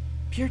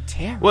pure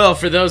terror. Well,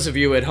 for those of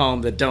you at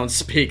home that don't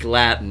speak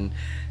Latin,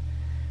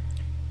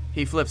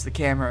 He flips the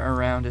camera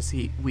around as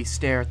we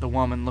stare at the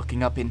woman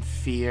looking up in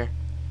fear.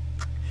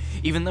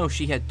 Even though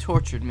she had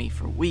tortured me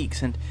for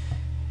weeks and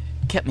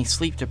kept me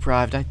sleep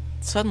deprived, I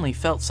suddenly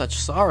felt such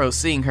sorrow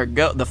seeing her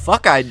go. The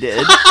fuck I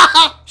did.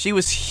 She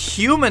was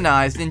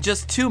humanized in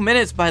just 2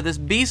 minutes by this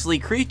beastly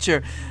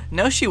creature.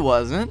 No, she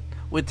wasn't.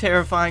 With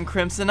terrifying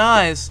crimson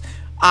eyes.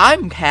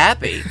 I'm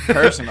happy,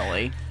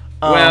 personally.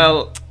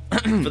 Well,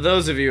 for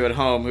those of you at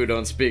home who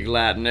don't speak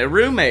Latin,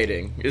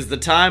 erumating is the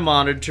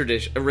time-honored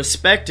tradition, a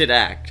respected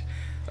act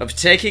of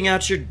taking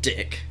out your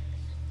dick,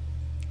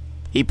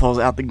 He pulls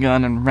out the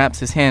gun and wraps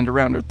his hand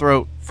around her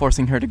throat,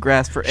 forcing her to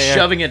grasp for air.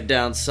 shoving it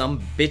down some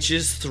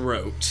bitch's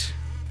throat.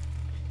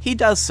 He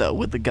does so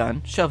with the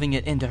gun, shoving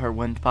it into her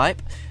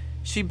windpipe.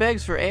 She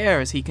begs for air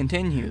as he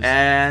continues.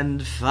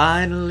 And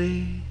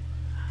finally,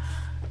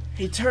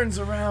 He turns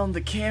around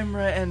the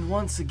camera, and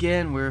once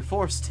again we're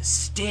forced to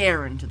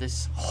stare into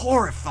this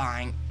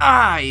horrifying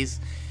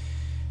eyes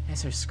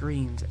as her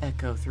screams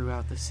echo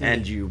throughout the city.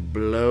 and you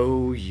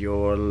blow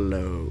your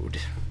load.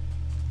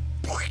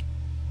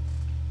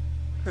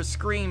 Her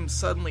screams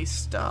suddenly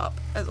stop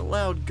as a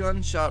loud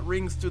gunshot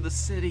rings through the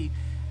city.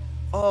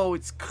 Oh,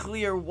 it's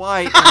clear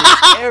white and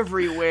it's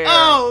everywhere.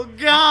 Oh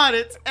God,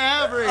 it's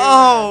everywhere.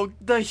 Oh,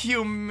 the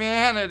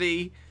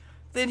humanity.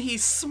 Then he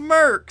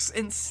smirks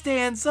and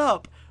stands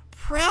up,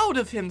 proud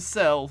of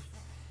himself.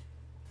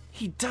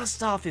 He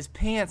dusts off his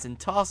pants and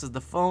tosses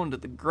the phone to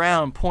the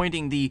ground,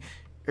 pointing the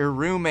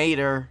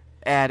Erumator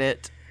at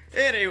it.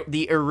 Anyway,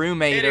 The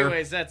Erumator.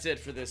 anyways, that's it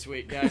for this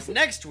week, guys.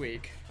 Next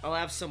week, I'll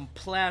have some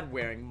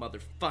plaid-wearing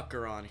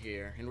motherfucker on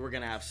here, and we're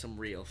gonna have some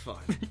real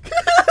fun.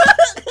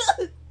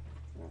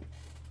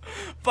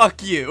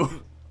 Fuck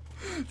you.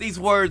 These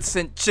words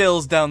sent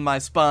chills down my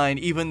spine,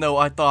 even though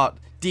I thought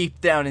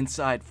deep down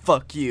inside,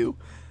 fuck you.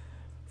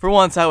 For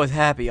once I was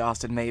happy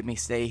Austin made me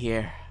stay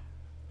here.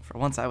 For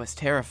once I was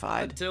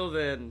terrified. Until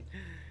then,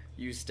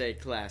 you stay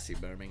classy,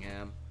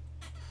 Birmingham.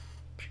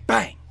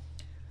 Bang!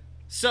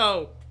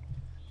 So,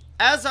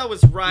 as I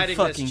was writing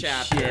Fucking this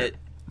chapter, shit.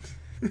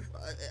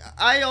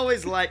 I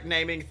always like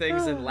naming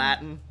things in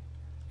Latin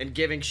and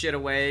giving shit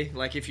away.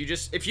 Like, if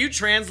you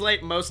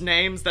translate most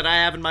names that I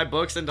have in my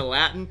books into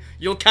Latin,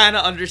 you'll kind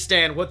of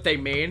understand what they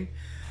mean.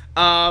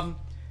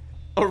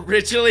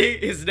 Originally,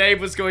 his name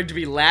was going to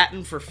be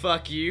Latin for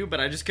fuck you, but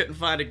I just couldn't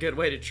find a good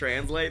way to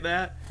translate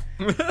that.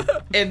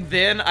 And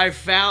then I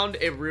found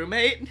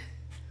Erumate,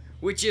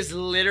 which is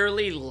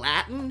literally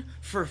Latin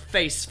for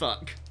face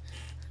fuck.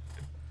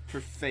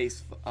 For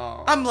face.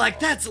 Oh. I'm like,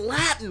 that's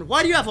Latin.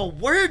 Why do you have a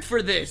word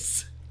for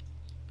this?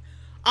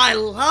 I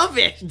love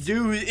it.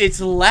 Dude,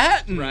 it's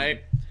Latin.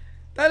 Right?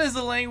 That is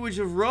the language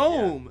of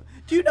Rome.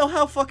 Do you know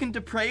how fucking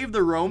depraved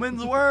the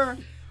Romans were?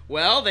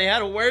 Well, they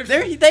had a word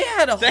for They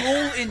had a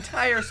whole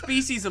entire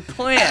species of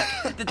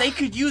plant that they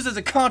could use as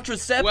a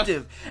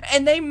contraceptive,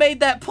 and they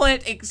made that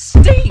plant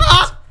extinct.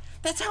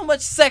 That's how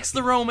much sex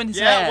the Romans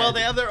had. Yeah, well,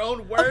 they have their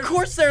own word. Of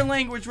course their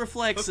language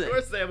reflects Of it.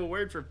 course they have a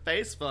word for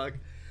face fuck.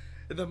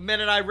 And the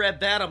minute I read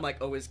that, I'm like,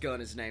 oh, his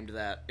gun is named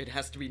that. It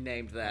has to be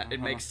named that.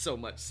 It makes so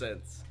much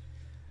sense.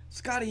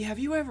 Scotty, have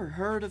you ever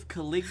heard of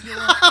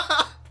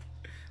Caligula?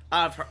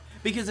 I've heard.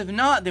 Because if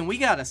not, then we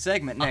got a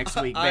segment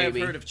next week, I have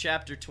baby. heard of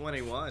Chapter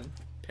 21,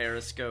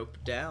 Periscope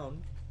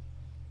Down.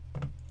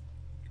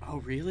 Oh,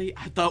 really?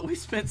 I thought we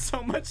spent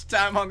so much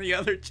time on the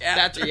other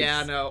chapters.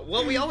 Yeah, no.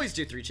 Well, we always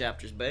do 3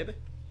 chapters, baby.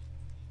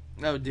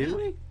 Oh, do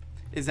we?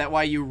 Is that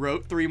why you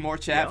wrote 3 more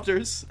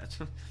chapters? That's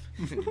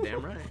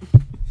damn right.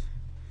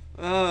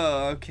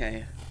 Oh,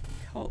 okay.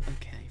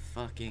 Okay,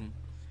 fucking...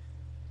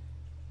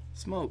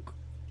 Smoke.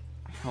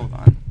 Hold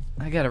on.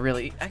 I gotta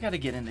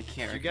get into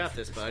character. You got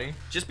this, buddy.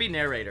 Just be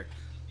narrator.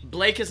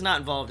 Blake is not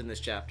involved in this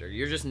chapter.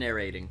 You're just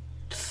narrating.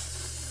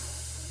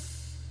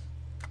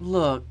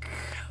 Look,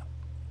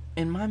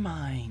 in my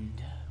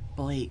mind,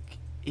 Blake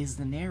is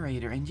the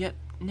narrator, and yet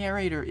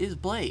narrator is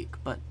Blake,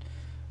 but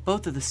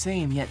both are the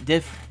same yet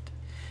different.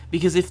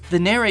 Because if the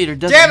narrator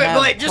doesn't Damn it, have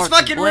Blake, just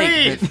parts of fucking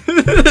read!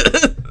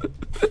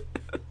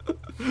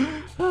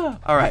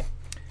 Alright.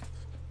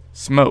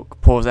 Smoke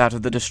pours out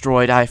of the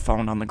destroyed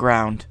iPhone on the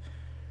ground.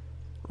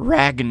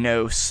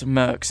 Ragno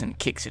smirks and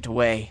kicks it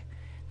away,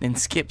 then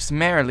skips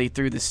merrily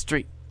through the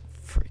street.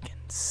 Freaking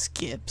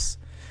skips.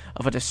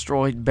 Of a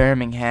destroyed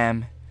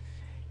Birmingham.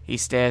 He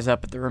stares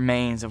up at the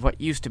remains of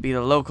what used to be the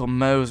local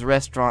Moe's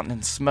restaurant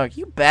and smirks.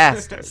 You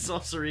bastard!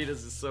 Salsaritas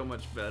is so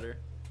much better.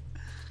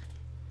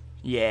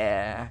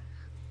 Yeah.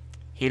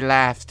 He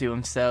laughs to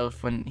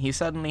himself when he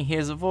suddenly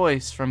hears a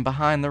voice from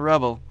behind the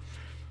rubble.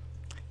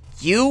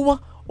 You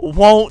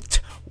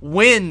won't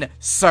win,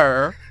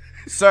 sir.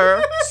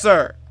 Sir.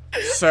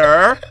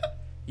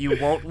 You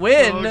won't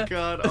win. Oh,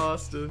 God,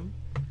 Austin.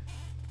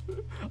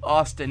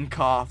 Austin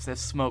coughs as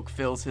smoke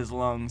fills his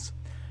lungs.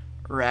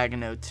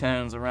 Ragno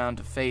turns around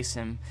to face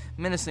him,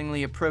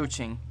 menacingly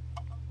approaching.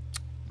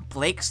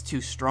 Blake's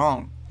too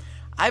strong.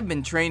 I've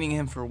been training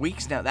him for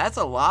weeks now. That's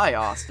a lie,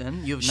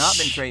 Austin. You've not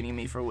been training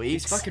me for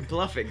weeks. He's fucking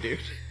bluffing, dude.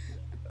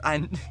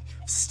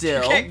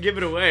 Still. You can't give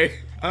it away.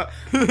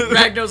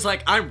 Ragno's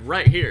like, I'm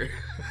right here.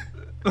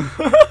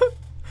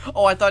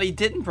 Oh, I thought he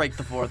didn't break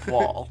the fourth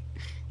wall.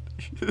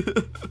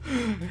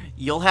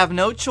 You'll have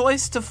no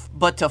choice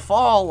but to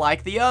fall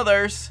like the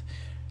others.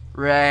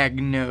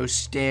 Ragno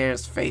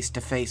stares face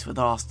to face with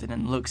Austin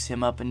and looks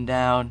him up and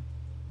down.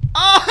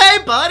 Oh,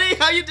 hey, buddy.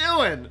 How you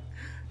doing?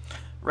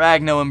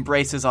 Ragno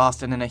embraces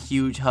Austin in a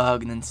huge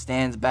hug and then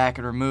stands back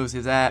and removes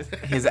his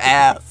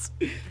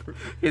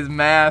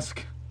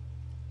mask.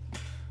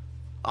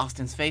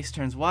 Austin's face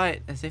turns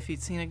white as if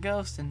he'd seen a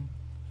ghost, and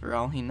for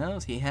all he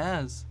knows, he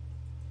has.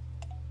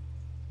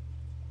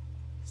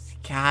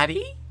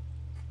 Scotty?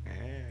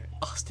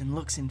 Austin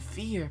looks in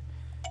fear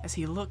as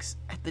he looks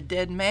at the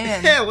dead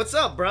man. Yeah, what's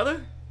up,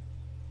 brother?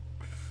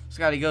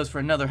 Scotty goes for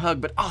another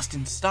hug, but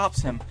Austin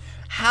stops him.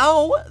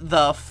 How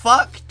the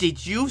fuck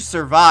did you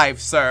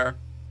survive, sir?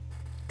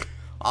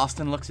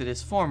 Austin looks at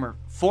his former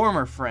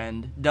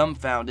friend,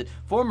 dumbfounded.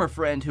 Former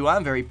friend who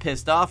I'm very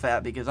pissed off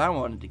at because I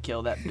wanted to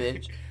kill that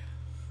bitch.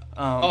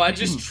 I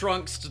just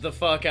trunksed the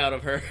fuck out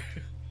of her.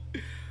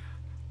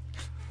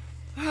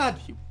 You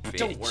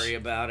Don't bitch. worry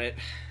about it.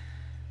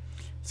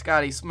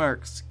 Scotty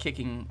smirks,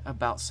 kicking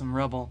about some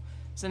rubble,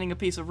 sending a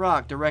piece of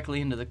rock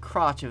directly into the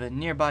crotch of a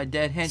nearby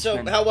dead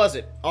henchman. So, how was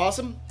it?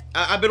 Awesome?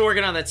 I've been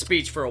working on that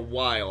speech for a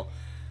while.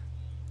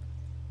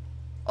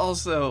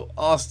 Also,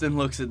 Austin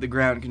looks at the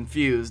ground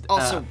confused.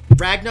 Also,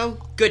 Ragno,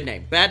 good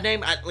name. Bad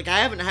name? I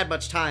haven't had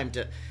much time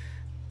to...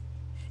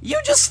 You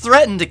just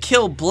threatened to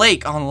kill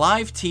Blake on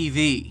live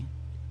TV.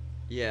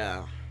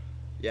 Yeah,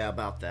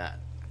 about that.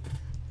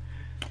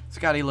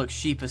 Scotty looks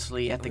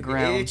sheepishly at the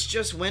ground. It's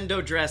just window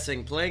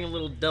dressing, playing a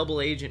little double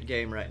agent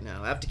game right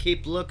now. I have to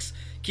keep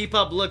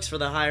up looks for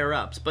the higher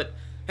ups. But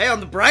hey,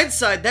 on the bright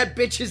side, that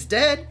bitch is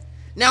dead.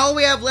 Now all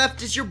we have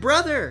left is your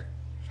brother.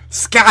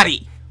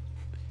 Scotty!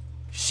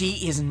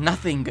 She is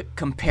nothing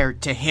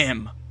compared to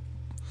him.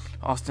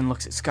 Austin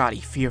looks at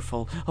Scotty,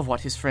 fearful of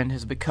what his friend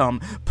has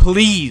become.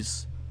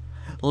 Please,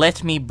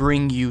 let me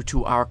bring you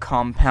to our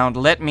compound.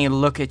 Let me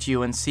look at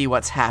you and see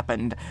what's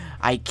happened.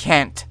 I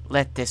can't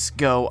let this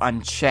go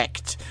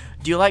unchecked.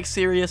 Do you like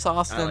serious,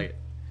 Austin?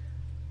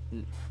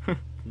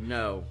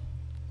 No.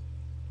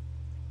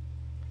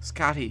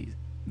 Scotty's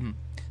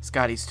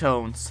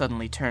tone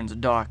suddenly turns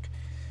dark.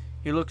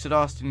 He looks at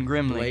Austin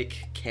grimly.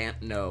 Blake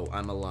can't know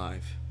I'm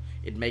alive.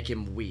 It'd make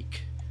him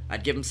weak.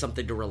 I'd give him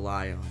something to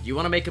rely on. You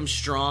want to make him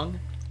strong?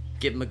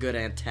 Give him a good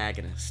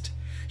antagonist.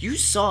 You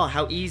saw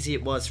how easy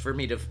it was for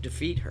me to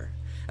defeat her.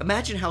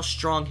 Imagine how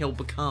strong he'll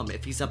become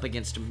if he's up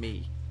against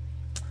me.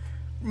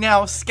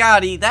 Now,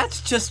 Scotty, that's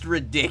just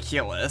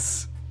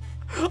ridiculous.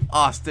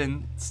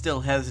 Austin,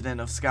 still hesitant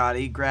of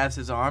Scotty, grabs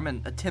his arm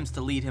and attempts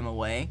to lead him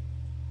away.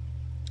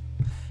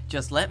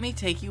 Just let me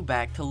take you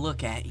back to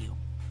look at you.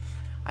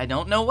 I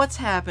don't know what's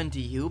happened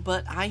to you,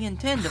 but I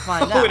intend to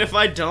find out. And if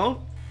I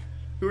don't?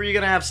 Who are you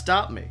going to have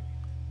stop me?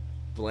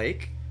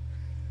 Blake?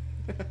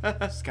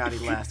 Scotty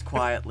laughs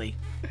quietly,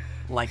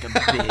 like a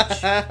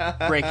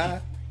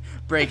bitch,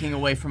 breaking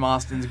away from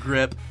Austin's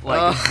grip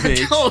like a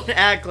bitch. Don't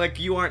act like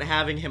you aren't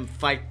having him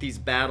fight these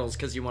battles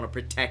because you want to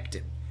protect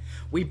him.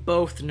 We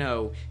both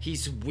know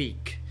he's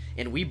weak,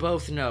 And we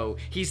both know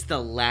he's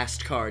the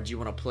last card you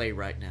want to play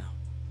right now.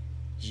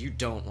 You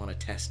don't want to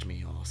test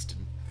me,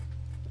 Austin.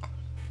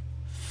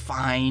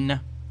 Fine.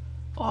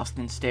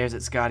 Austin stares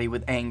at Scotty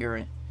with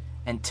anger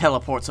and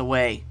teleports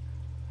away.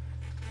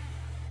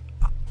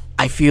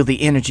 I feel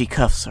the energy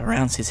cuffs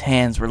around his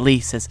hands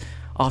release as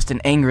Austin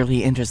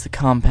angrily enters the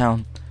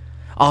compound.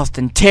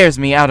 Austin tears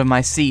me out of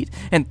my seat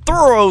and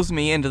throws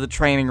me into the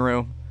training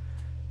room.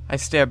 I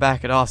stare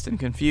back at Austin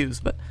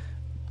confused, but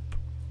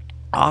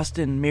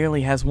Austin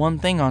merely has one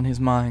thing on his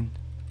mind.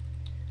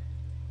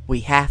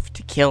 We have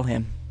to kill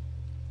him.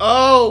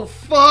 Oh,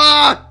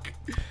 fuck!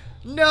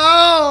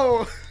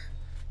 No!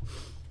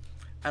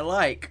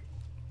 I'm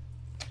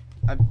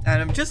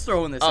just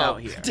throwing this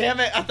out here. Damn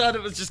it, I thought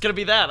it was just gonna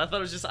be that. I thought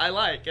it was just I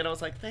like, and I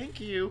was like, thank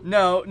you.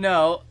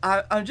 No,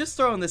 I'm just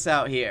throwing this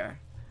out here.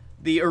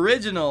 The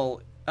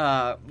original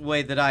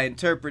way that I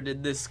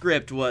interpreted this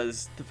script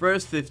was the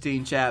first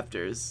 15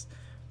 chapters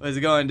was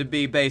going to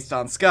be based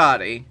on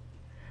Scotty,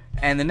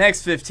 and the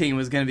next 15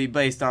 was going to be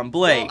based on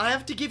Blake. Well, I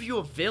have to give you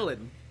a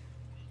villain,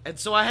 and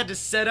so I had to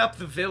set up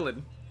the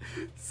villain.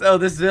 So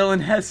this villain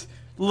has...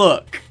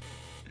 Look.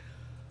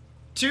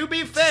 To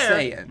be fair,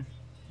 Saying.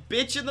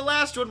 bitch in the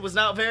last one was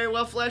not very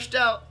well fleshed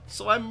out,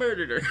 so I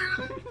murdered her.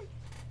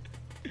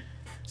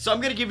 So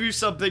I'm going to give you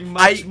something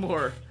much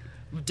more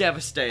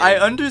devastating. I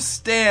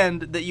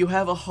understand that you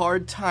have a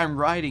hard time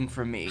writing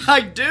for me.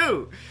 I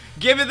do!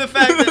 Given the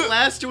fact that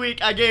last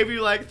week I gave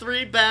you like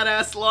 3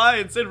 badass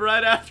lines, and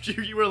right after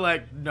you were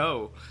like,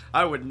 no,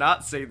 I would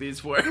not say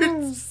these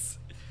words.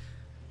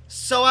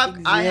 So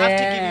I have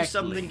to give you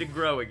something to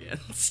grow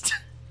against.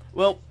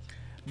 Well,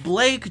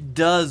 Blake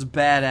does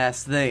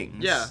badass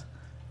things. Yeah.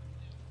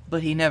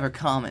 But he never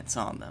comments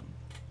on them.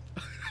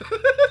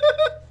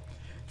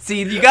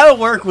 See, you gotta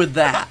work with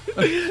that.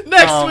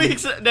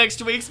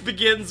 Next week's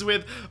begins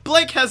with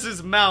Blake has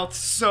his mouth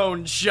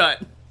sewn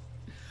shut.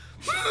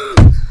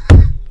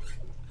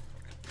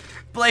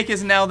 Blake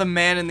is now the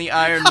man in the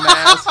iron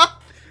mask.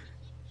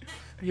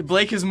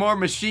 Blake is more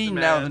machine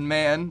now than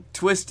man,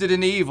 twisted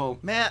and evil.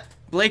 Matt.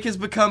 Blake has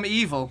become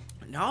evil.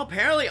 No,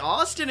 apparently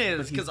Austin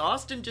is, because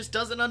Austin just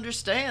doesn't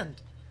understand.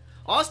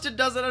 Austin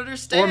doesn't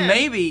understand. Or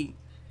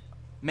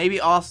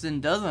maybe Austin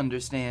does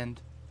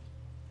understand.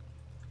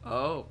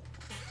 Oh.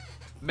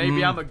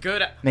 Maybe I'm a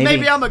good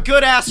Maybe. I'm a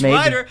good ass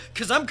writer,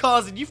 because I'm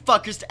causing you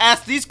fuckers to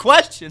ask these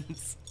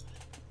questions.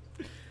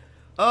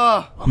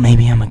 Well,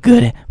 maybe I'm a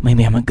good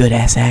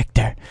ass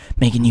actor,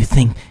 making you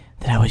think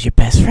that I was your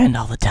best friend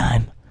all the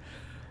time.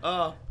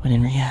 When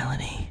in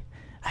reality,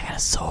 I got a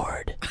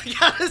sword. I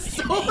got a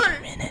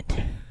sword. In it.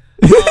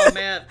 Oh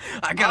man,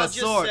 I got a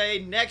sword. I'll just say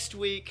next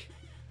week,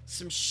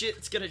 some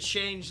shit's gonna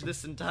change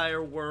this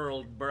entire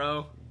world,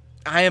 bro.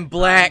 I am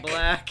Black.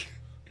 Black.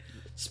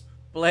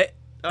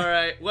 All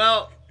right.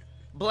 Well,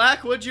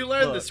 Black, what'd you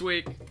learn this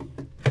week?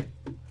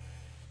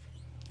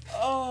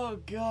 Oh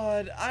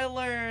God, I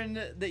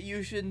learned that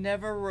you should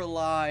never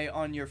rely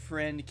on your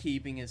friend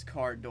keeping his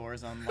car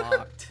doors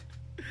unlocked.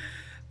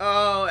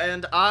 Oh,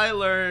 and I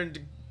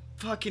learned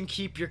fucking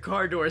keep your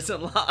car doors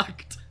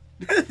unlocked.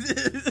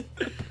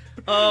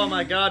 Oh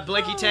my God,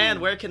 Blakey Tan,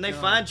 where can they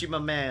find you, my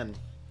man?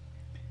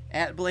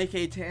 At Blake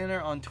A.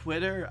 Tanner on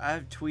Twitter.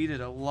 I've tweeted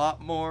a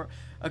lot more.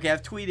 Okay,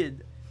 I've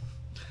tweeted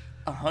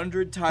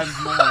 100 times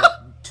more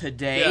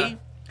today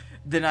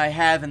than I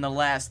have in the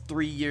last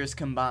 3 years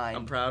combined.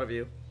 I'm proud of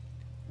you.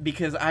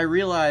 Because I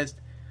realized,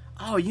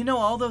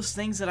 all those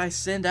things that I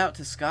send out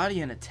to Scotty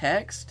in a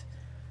text?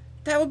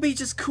 That would be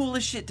just cool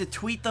as shit to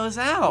tweet those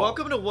out.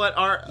 Welcome to what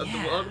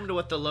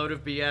the Load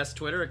of BS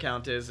Twitter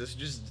account is. It's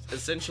just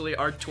essentially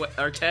our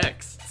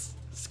texts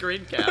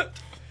screen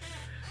capped.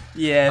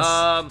 Yes.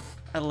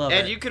 I love it.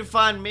 And you can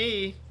find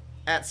me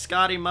at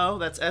Scotty Mo.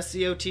 That's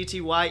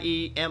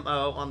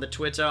SCOTTYEMO on the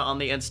Twitter, on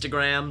the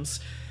Instagrams.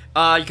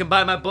 You can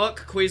buy my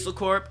book,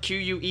 Quetzalcorp,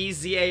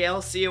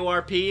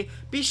 QUEZALCORP.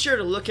 Be sure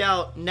to look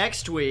out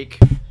next week,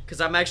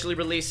 because I'm actually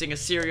releasing a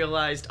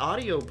serialized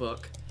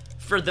audiobook.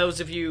 For those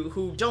of you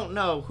who don't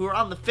know, who are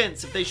on the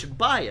fence if they should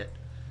buy it,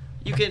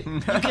 you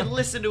can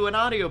listen to an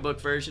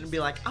audiobook version and be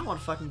like, I want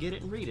to fucking get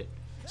it and read it.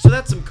 So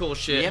that's some cool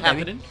shit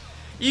happening. Baby.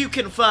 You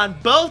can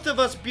find both of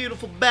us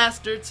beautiful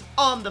bastards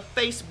on the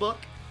Facebook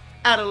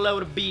at A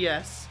Load of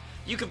BS.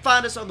 You can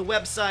find us on the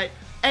website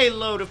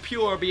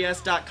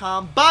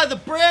aloadofpurebs.com. Buy the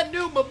brand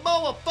new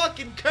Momoa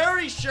fucking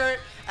Curry shirt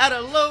at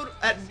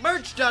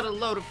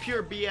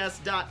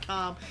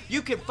merch.aloadofpurebs.com.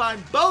 You can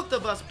find both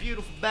of us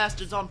beautiful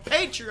bastards on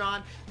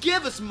Patreon.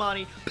 Give us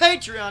money.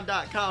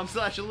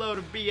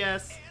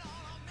 Patreon.com/aloadofbs.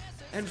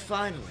 And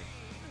finally,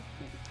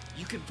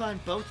 you can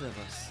find both of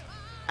us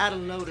at A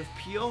Load of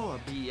Pure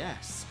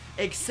BS.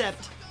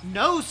 Except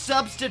no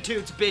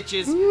substitutes,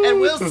 bitches. And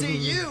we'll see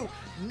you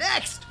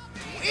next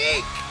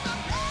week.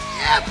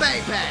 Yeah,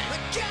 baby.